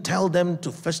didn't tell them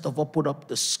to first of all put up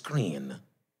the screen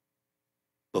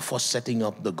before setting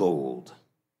up the gold.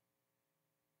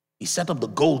 He set up the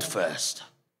gold first,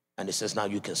 and he says, now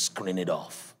you can screen it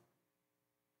off.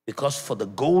 Because for the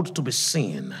gold to be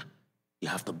seen, you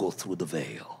have to go through the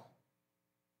veil.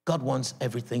 God wants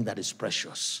everything that is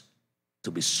precious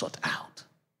to be sought out.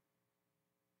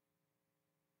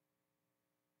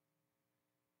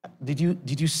 Did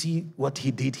you see what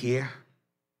he did here?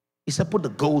 He said, put the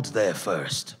gold there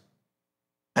first.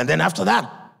 And then after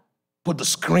that, put the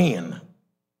screen.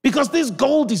 Because this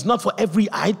gold is not for every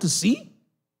eye to see.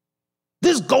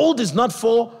 This gold is not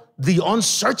for the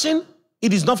uncertain.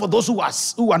 It is not for those who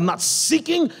are not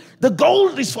seeking. The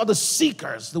gold is for the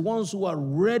seekers, the ones who are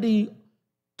ready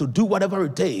to do whatever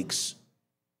it takes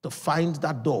to find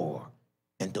that door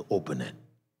and to open it.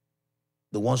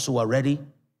 The ones who are ready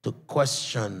to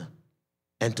question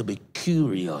and to be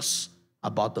curious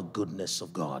about the goodness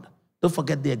of God. Don't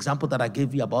forget the example that I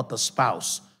gave you about the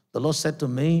spouse. The Lord said to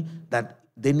me that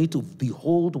they need to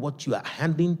behold what you are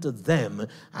handing to them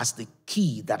as the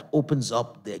key that opens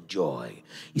up their joy.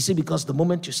 You see, because the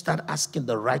moment you start asking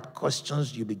the right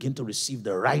questions, you begin to receive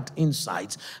the right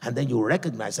insights, and then you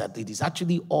recognize that it is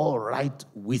actually all right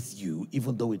with you,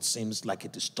 even though it seems like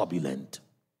it is turbulent.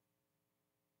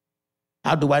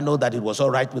 How do I know that it was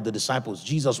all right with the disciples?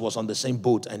 Jesus was on the same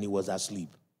boat and he was asleep.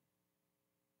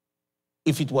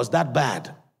 If it was that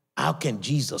bad, how can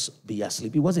Jesus be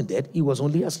asleep? He wasn't dead, he was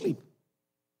only asleep.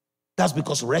 That's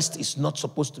because rest is not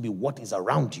supposed to be what is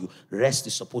around you. Rest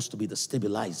is supposed to be the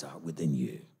stabilizer within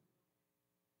you.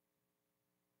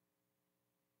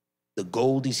 The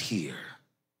gold is here,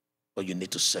 but you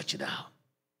need to search it out.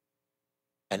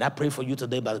 And I pray for you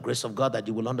today by the grace of God that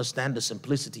you will understand the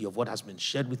simplicity of what has been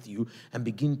shared with you and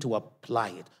begin to apply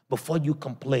it. Before you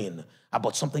complain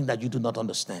about something that you do not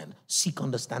understand, seek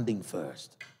understanding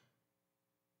first.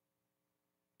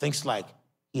 Things like,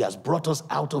 he has brought us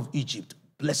out of Egypt.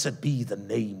 Blessed be the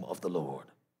name of the Lord.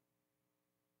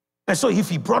 And so if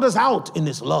he brought us out in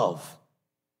his love,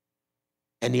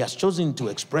 and he has chosen to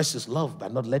express his love by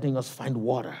not letting us find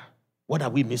water, what are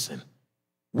we missing?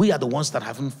 We are the ones that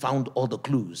haven't found all the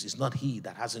clues. It's not he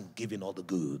that hasn't given all the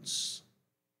goods.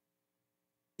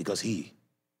 Because he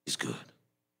is good.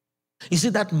 You see,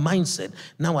 that mindset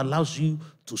now allows you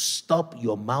to stop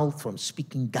your mouth from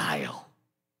speaking guile.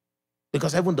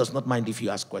 Because heaven does not mind if you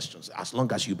ask questions, as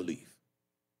long as you believe.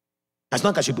 As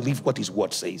long as you believe what his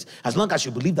word says. As long as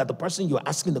you believe that the person you're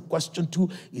asking the question to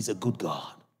is a good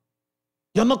God.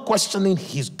 You're not questioning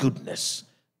his goodness,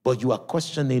 but you are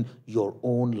questioning your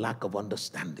own lack of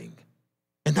understanding.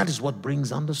 And that is what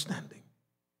brings understanding.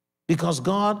 Because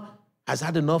God has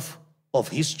had enough of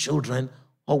his children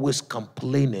always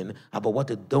complaining about what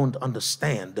they don't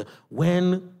understand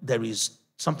when there is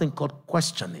something called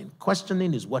questioning.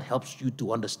 Questioning is what helps you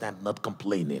to understand, not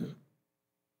complaining.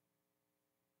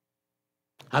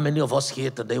 How many of us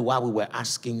here today, while we were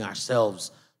asking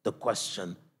ourselves the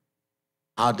question,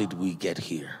 how did we get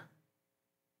here?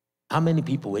 How many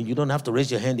people, and you don't have to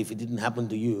raise your hand if it didn't happen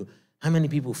to you, how many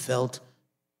people felt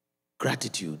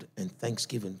gratitude and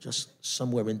thanksgiving just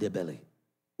somewhere in their belly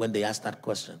when they asked that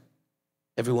question?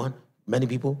 Everyone? Many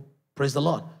people? Praise the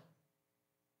Lord.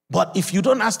 But if you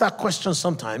don't ask that question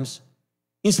sometimes,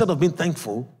 instead of being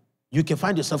thankful, you can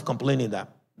find yourself complaining that,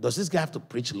 does this guy have to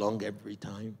preach long every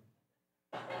time?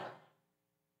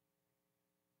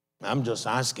 I'm just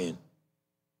asking.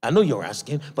 I know you're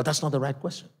asking, but that's not the right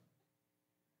question.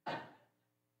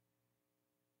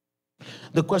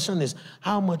 The question is,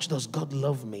 how much does God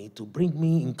love me to bring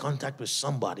me in contact with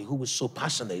somebody who is so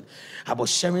passionate about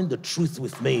sharing the truth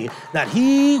with me that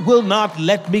he will not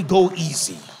let me go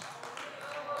easy?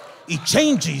 It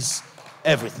changes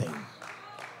everything.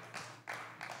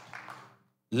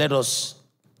 Let us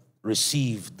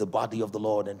receive the body of the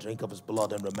Lord and drink of his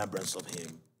blood in remembrance of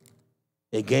him.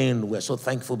 Again, we're so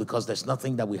thankful because there's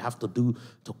nothing that we have to do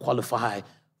to qualify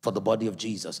for the body of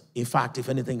Jesus. In fact, if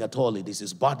anything at all, it is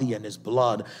his body and his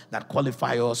blood that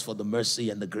qualify us for the mercy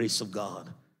and the grace of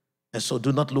God. And so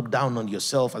do not look down on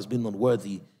yourself as being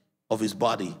unworthy of his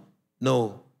body.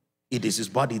 No, it is his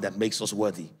body that makes us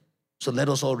worthy. So let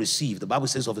us all receive. The Bible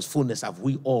says of his fullness have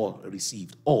we all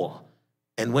received. All.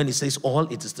 And when it says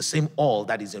all, it is the same all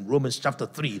that is in Romans chapter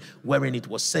 3, wherein it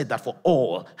was said that for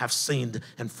all have sinned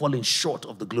and fallen short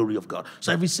of the glory of God.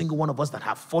 So every single one of us that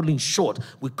have fallen short,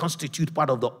 we constitute part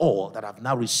of the all that have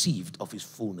now received of his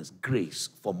fullness. Grace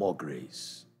for more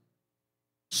grace.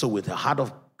 So with a heart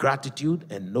of gratitude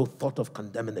and no thought of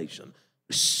condemnation,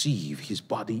 receive his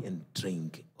body and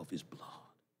drink of his blood.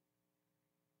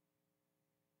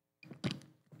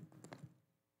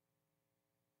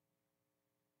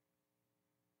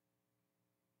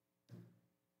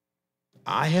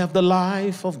 I have the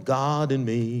life of God in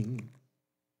me.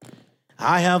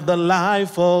 I have the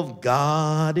life of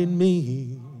God in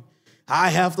me. I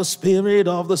have the Spirit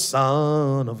of the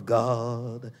Son of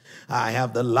God. I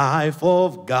have the life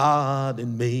of God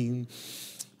in me.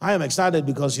 I am excited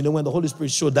because, when the Holy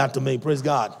Spirit showed that to me, praise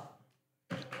God.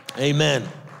 Amen.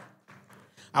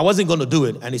 I wasn't going to do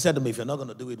it. And he said to me, if you're not going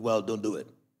to do it, well, don't do it.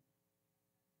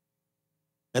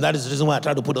 And that is the reason why I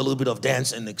try to put a little bit of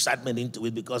dance and excitement into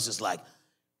it, because it's like,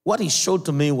 what he showed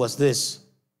to me was this.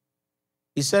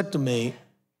 He said to me,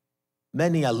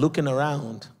 many are looking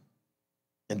around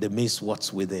and they miss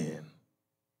what's within.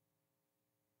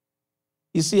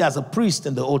 You see, as a priest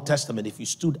in the Old Testament, if you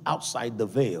stood outside the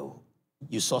veil,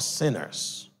 you saw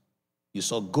sinners, you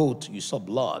saw goat, you saw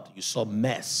blood, you saw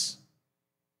mess.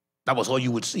 That was all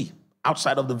you would see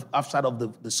outside of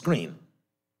the screen.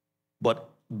 But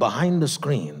behind the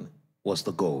screen was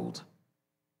the gold.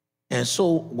 And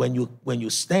so when you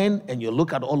stand and you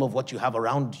look at all of what you have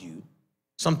around you,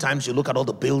 sometimes you look at all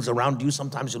the bills around you,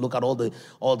 sometimes you look at all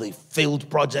the failed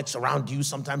projects around you,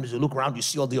 sometimes you look around, you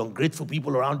see all the ungrateful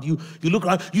people around you, you look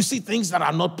around, you see things that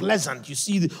are not pleasant, you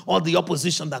see all the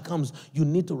opposition that comes. You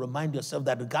need to remind yourself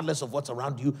that regardless of what's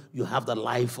around you, you have the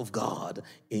life of God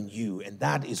in you, and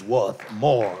that is worth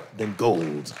more than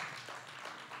gold.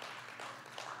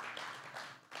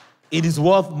 It is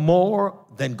worth more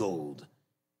than gold.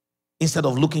 Instead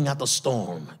of looking at the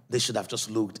storm, they should have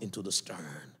just looked into the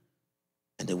stern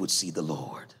and they would see the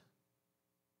Lord.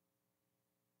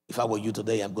 If I were you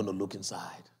today, I'm going to look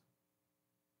inside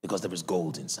because there is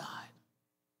gold inside.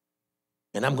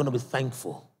 And I'm going to be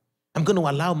thankful. I'm going to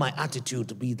allow my attitude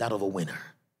to be that of a winner,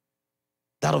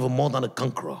 that of a more than a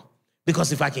conqueror.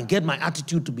 Because if I can get my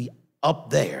attitude to be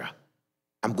up there,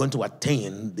 I'm going to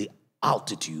attain the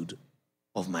altitude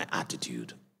of my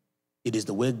attitude. It is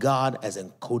the way God has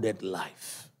encoded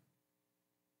life.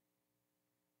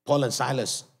 Paul and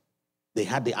Silas, they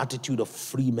had the attitude of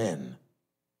free men,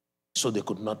 so they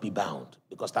could not be bound,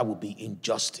 because that would be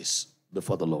injustice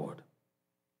before the Lord.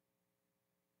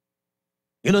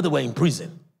 They were in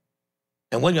prison.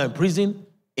 And when you're in prison,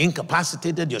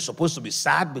 incapacitated, you're supposed to be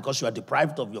sad because you are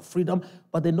deprived of your freedom,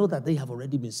 but they know that they have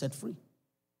already been set free.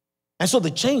 And so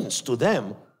the chains to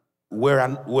them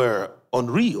were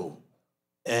unreal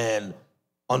and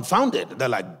unfounded. They're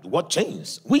like, what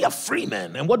chains? We are free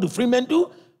men. And what do free men do?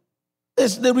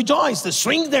 They rejoice, they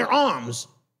swing their arms.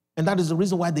 And that is the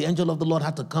reason why the angel of the Lord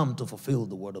had to come to fulfill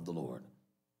the word of the Lord.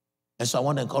 And so I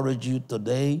want to encourage you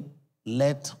today,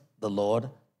 let the Lord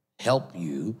help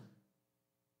you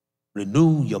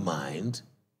renew your mind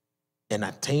and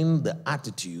attain the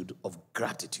attitude of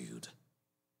gratitude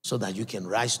so that you can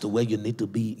rise to where you need to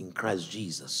be in Christ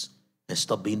Jesus and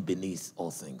stop being beneath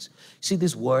all things. See,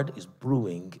 this word is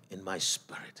brewing in my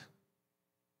spirit.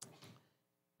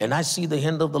 And I see the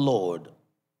hand of the Lord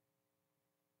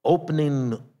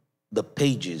opening the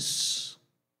pages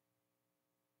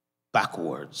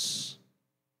backwards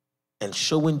and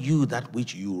showing you that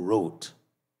which you wrote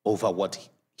over what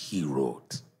he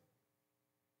wrote.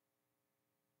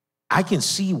 I can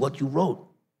see what you wrote.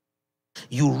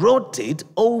 You wrote it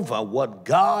over what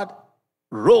God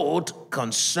wrote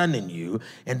concerning you,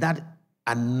 and that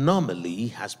anomaly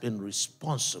has been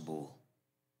responsible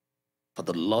for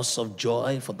the loss of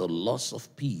joy, for the loss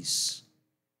of peace,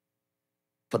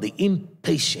 for the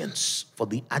impatience, for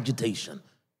the agitation.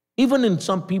 Even in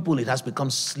some people, it has become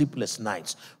sleepless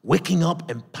nights, waking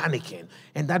up and panicking.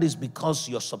 And that is because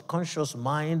your subconscious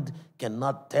mind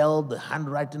cannot tell the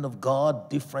handwriting of God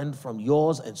different from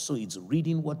yours. And so it's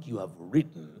reading what you have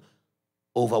written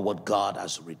over what God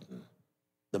has written.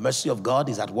 The mercy of God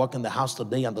is at work in the house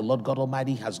today, and the Lord God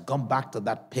Almighty has gone back to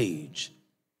that page.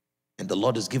 And the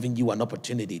Lord is giving you an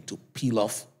opportunity to peel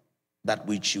off that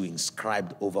which you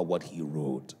inscribed over what he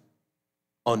wrote.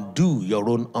 Undo your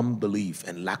own unbelief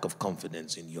and lack of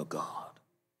confidence in your God.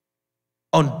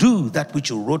 Undo that which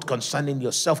you wrote concerning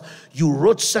yourself. You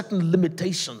wrote certain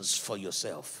limitations for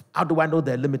yourself. How do I know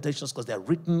they're limitations? Because they're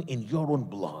written in your own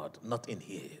blood, not in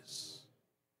his.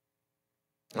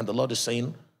 And the Lord is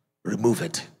saying, remove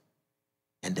it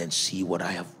and then see what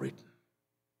I have written.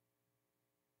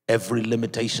 Every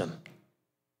limitation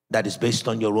that is based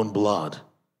on your own blood,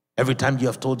 every time you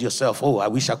have told yourself, oh, I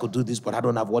wish I could do this, but I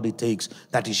don't have what it takes,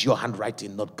 that is your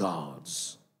handwriting, not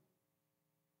God's.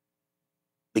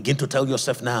 Begin to tell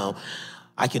yourself now,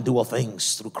 I can do all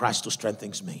things through Christ who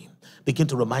strengthens me. Begin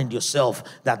to remind yourself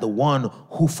that the one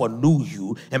who foreknew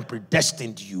you and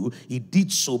predestined you, he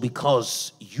did so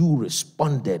because you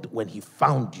responded when he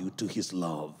found you to his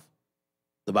love.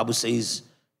 The Bible says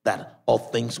that all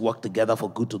things work together for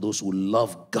good to those who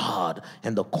love God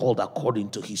and are called according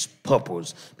to his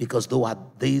purpose, because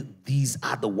these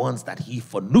are the ones that he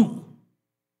foreknew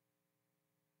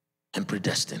and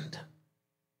predestined.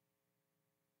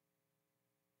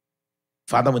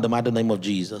 Father, in the mighty name of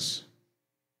Jesus,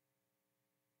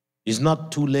 it's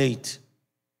not too late.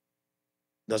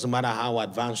 Doesn't matter how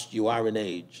advanced you are in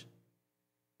age.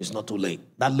 It's not too late.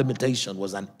 That limitation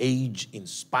was an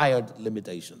age-inspired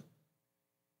limitation.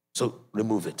 So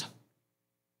remove it.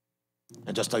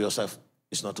 And just tell yourself,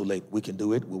 it's not too late. We can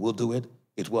do it. We will do it.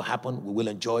 It will happen. We will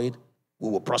enjoy it. We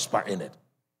will prosper in it.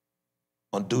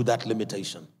 Undo that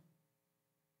limitation.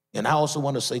 And I also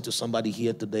want to say to somebody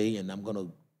here today, and I'm going to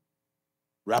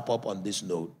wrap up on this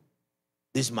note.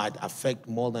 This might affect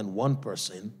more than one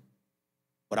person,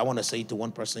 but I want to say to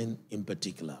one person in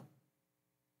particular.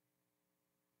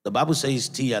 The Bible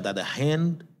says here that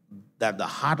the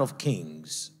heart of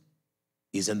kings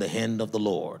is in the hand of the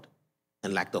Lord.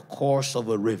 And like the course of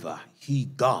a river,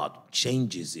 God,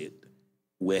 changes it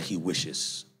where he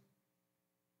wishes.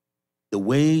 The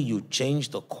way you change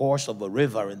the course of a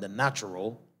river in the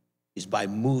natural is by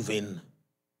moving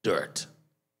dirt.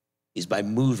 Is by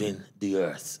moving the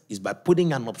earth, is by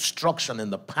putting an obstruction in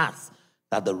the path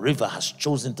that the river has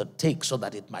chosen to take so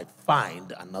that it might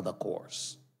find another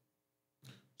course.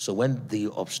 So when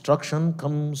the obstruction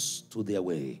comes to their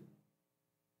way,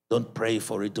 don't pray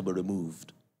for it to be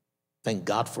removed. Thank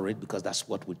God for it, because that's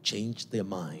what would change their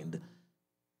mind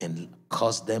and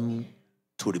cause them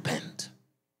to repent.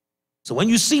 So when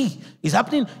you see, it's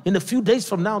happening in a few days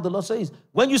from now, the Lord says,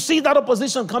 when you see that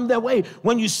opposition come their way,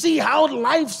 when you see how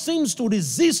life seems to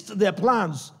resist their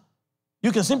plans,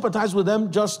 you can sympathize with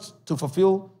them just to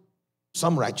fulfill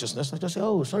some righteousness. I just say,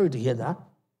 oh, sorry to hear that.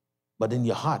 But in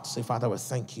your heart, say, Father, I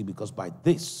thank you, because by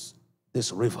this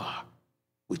river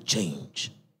will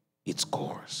change its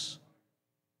course.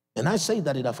 And I say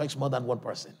that it affects more than one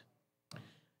person.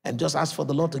 And just ask for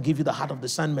the Lord to give you the heart of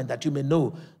discernment, that you may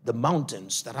know the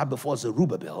mountains that are before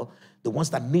Zerubbabel, the ones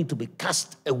that need to be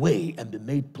cast away and be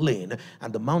made plain,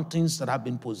 and the mountains that have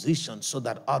been positioned so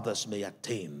that others may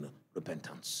attain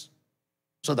repentance.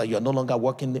 So that you are no longer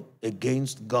working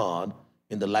against God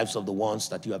in the lives of the ones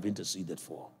that you have interceded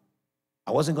for.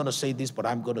 I wasn't going to say this, but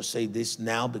I'm going to say this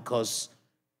now, because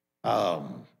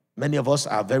many of us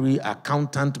are very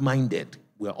accountant-minded.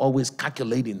 We're always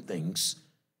calculating things.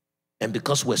 And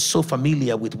because we're so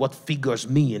familiar with what figures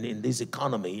mean in this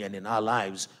economy and in our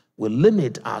lives, we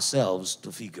limit ourselves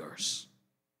to figures.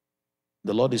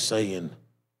 The Lord is saying,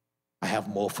 I have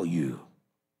more for you.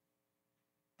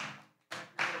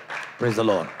 Praise the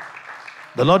Lord.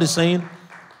 The Lord is saying,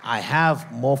 I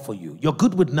have more for you. You're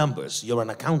good with numbers. You're an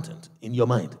accountant in your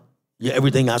mind.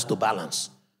 Everything has to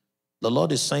balance. The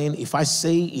Lord is saying, if I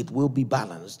say it will be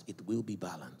balanced, it will be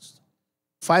balanced.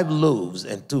 5 loaves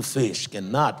and 2 fish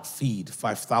cannot feed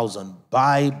 5,000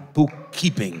 by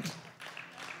bookkeeping.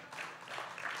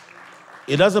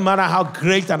 It doesn't matter how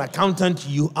great an accountant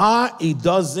you are, it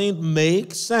doesn't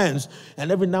make sense.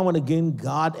 And every now and again,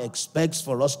 God expects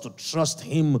for us to trust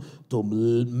him to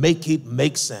make it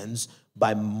make sense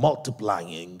by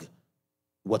multiplying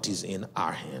what is in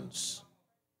our hands.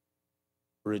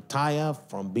 Retire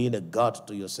from being a God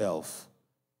to yourself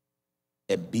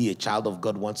and be a child of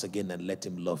God once again, and let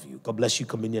him love you. God bless you,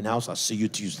 Communion House. I'll see you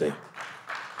Tuesday.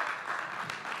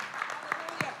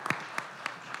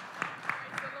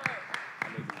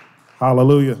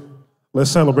 Hallelujah.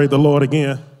 Let's celebrate the Lord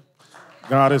again.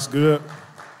 God is good.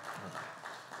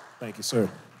 Thank you, sir.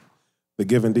 The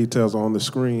giving details are on the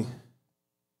screen.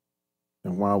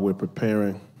 And while we're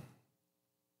preparing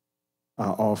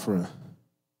our offering,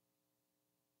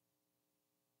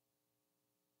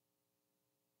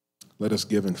 let us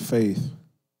give in faith.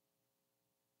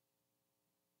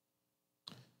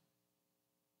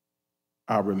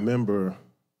 I remember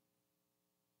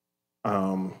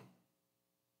a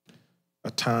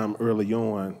time early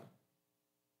on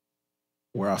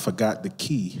where I forgot the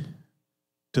key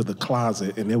to the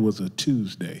closet, and it was a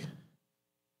Tuesday.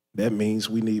 That means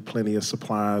we need plenty of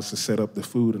supplies to set up the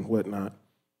food and whatnot.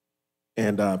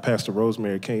 And Pastor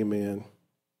Rosemary came in,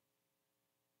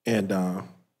 and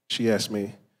she asked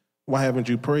me, why haven't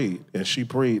you prayed? And she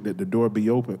prayed that the door be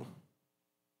open.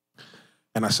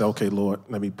 And I said, okay, Lord,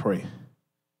 let me pray.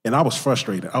 And I was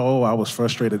frustrated. Oh, I was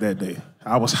frustrated that day.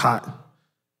 I was hot.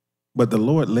 But the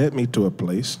Lord led me to a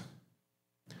place,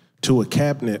 to a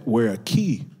cabinet where a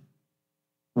key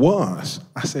was.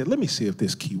 I said, let me see if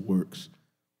this key works.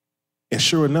 And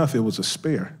sure enough, it was a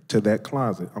spare to that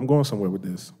closet. I'm going somewhere with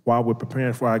this. While we're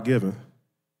preparing for our giving,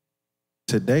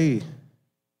 today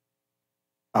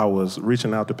I was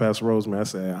reaching out to Pastor Rosemary. I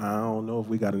said, I don't know if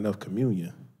we got enough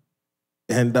communion.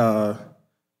 And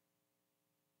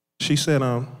she said,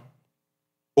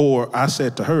 or I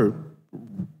said to her,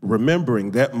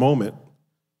 remembering that moment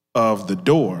of the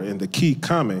door and the key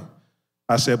coming,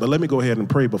 I said, but let me go ahead and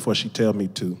pray before she tell me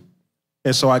to.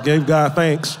 And so I gave God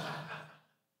thanks.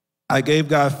 I gave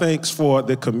God thanks for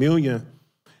the communion.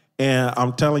 And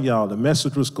I'm telling y'all, the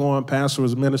message was going, pastor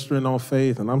was ministering on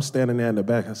faith, and I'm standing there in the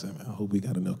back. I said, man, I hope we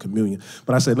got enough communion.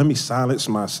 But I said, let me silence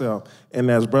myself. And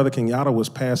as Brother Kenyatta was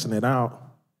passing it out,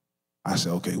 I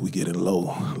said, okay, we getting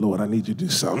low. Lord, I need you to do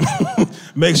something.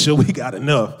 Make sure we got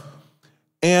enough.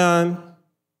 And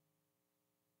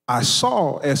I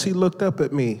saw, as he looked up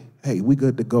at me, hey, we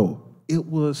good to go. It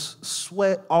was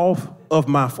sweat off of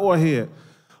my forehead.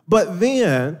 But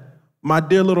then my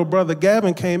dear little brother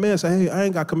Gavin came in and said, hey, I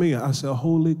ain't got communion. I said,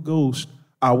 Holy Ghost.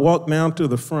 I walked down to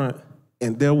the front,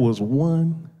 and there was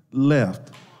one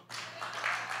left.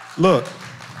 Look,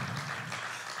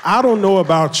 I don't know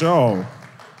about y'all,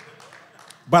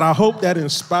 but I hope that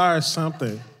inspires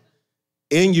something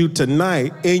in you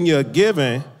tonight, in your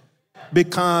giving,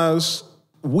 because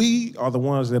we are the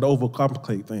ones that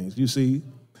overcomplicate things, you see.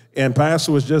 And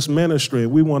Pastor was just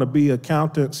ministering. We want to be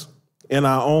accountants in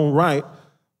our own right,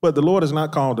 but the Lord has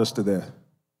not called us to that.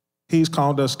 He's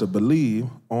called us to believe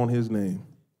on his name.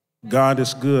 God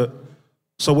is good.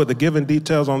 So with the giving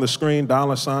details on the screen,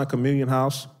 $ Communion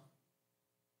House,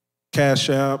 Cash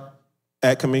App,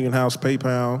 at Communion House,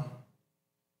 PayPal,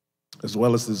 as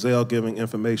well as the Zelle giving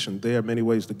information. There are many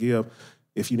ways to give.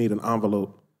 If you need an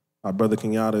envelope, our brother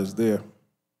Kenyatta is there.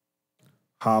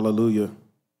 Hallelujah.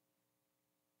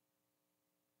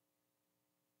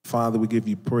 Father, we give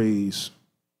you praise.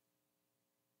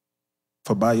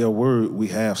 For by your word, we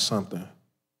have something.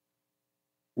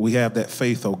 We have that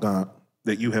faith, oh God,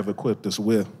 that you have equipped us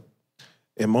with.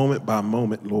 And moment by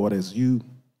moment, Lord, as you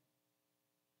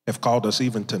have called us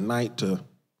even tonight to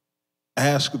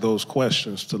ask those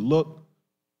questions, to look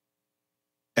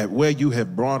at where you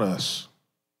have brought us,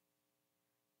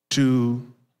 to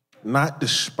not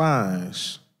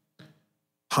despise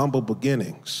humble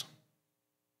beginnings.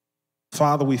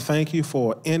 Father, we thank you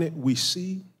for in it we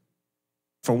see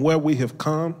from where we have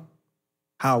come,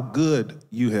 how good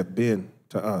you have been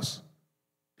to us.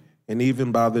 And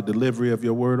even by the delivery of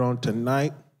your word on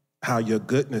tonight, how your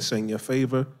goodness and your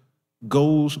favor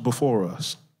goes before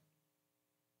us.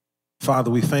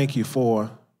 Father, we thank you for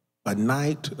a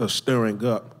night of stirring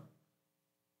up,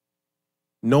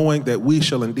 knowing that we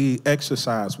shall indeed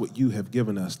exercise what you have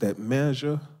given us, that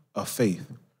measure of faith.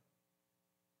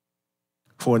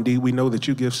 For indeed we know that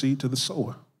you give seed to the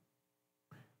sower,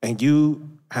 and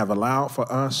you have allowed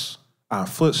for us our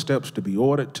footsteps to be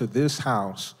ordered to this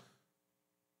house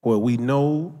where we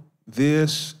know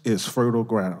this is fertile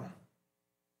ground.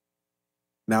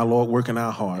 Now, Lord, work in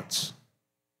our hearts.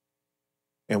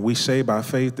 And we say by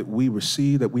faith that we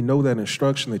receive, that we know that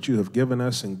instruction that you have given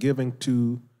us in giving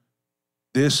to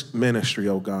this ministry,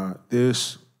 oh God,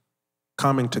 this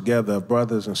coming together of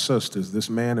brothers and sisters, this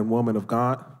man and woman of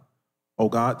God, oh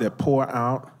God, that pour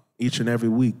out each and every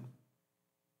week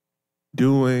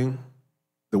doing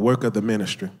the work of the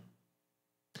ministry.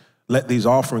 Let these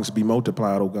offerings be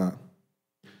multiplied, oh God.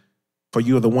 For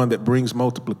you are the one that brings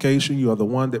multiplication. You are the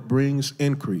one that brings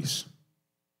increase.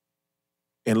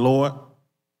 And Lord,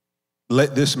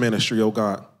 let this ministry, oh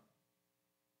God,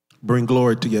 bring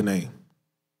glory to your name,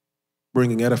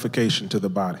 bringing edification to the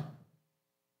body.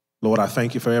 Lord, I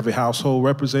thank you for every household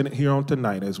represented here on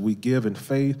tonight as we give in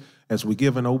faith, as we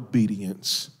give in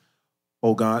obedience.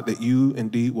 Oh God, that you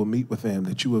indeed will meet with them,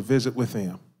 that you will visit with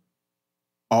them.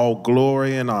 All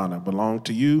glory and honor belong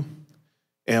to you.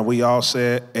 And we all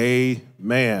said,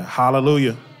 amen.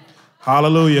 Hallelujah.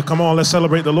 Hallelujah. Come on, let's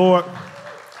celebrate the Lord.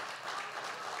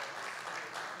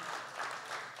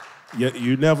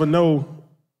 You never know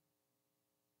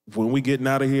when we getting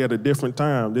out of here at a different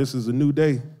time. This is a new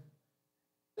day.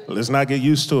 Let's not get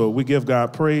used to it. We give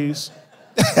God praise.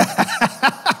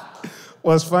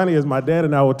 What's funny is my dad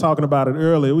and I were talking about it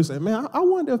earlier. We said, man, I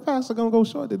wonder if Pastor going to go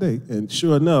short today. And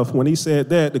sure enough, when he said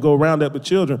that, to go round up the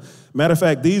children, matter of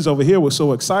fact, these over here were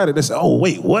so excited. They said, oh,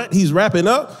 wait, what? He's wrapping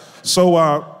up?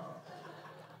 So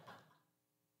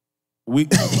we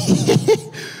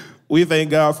we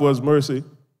thank God for his mercy.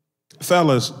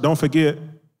 Fellas, don't forget,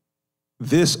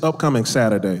 this upcoming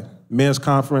Saturday, men's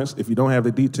conference, if you don't have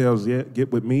the details yet,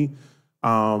 get with me.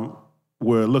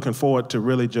 We're looking forward to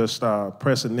really just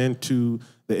pressing into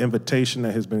the invitation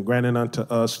that has been granted unto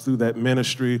us through that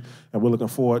ministry. And we're looking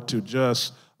forward to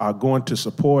just going to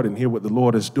support and hear what the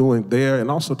Lord is doing there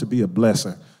and also to be a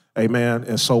blessing. Amen.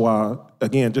 And so,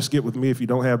 again, just get with me if you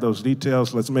don't have those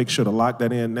details. Let's make sure to lock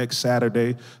that in next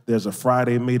Saturday. There's a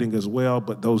Friday meeting as well,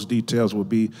 but those details will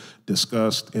be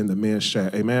discussed in the men's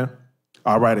chat. Amen.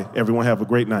 All righty. Everyone have a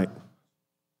great night.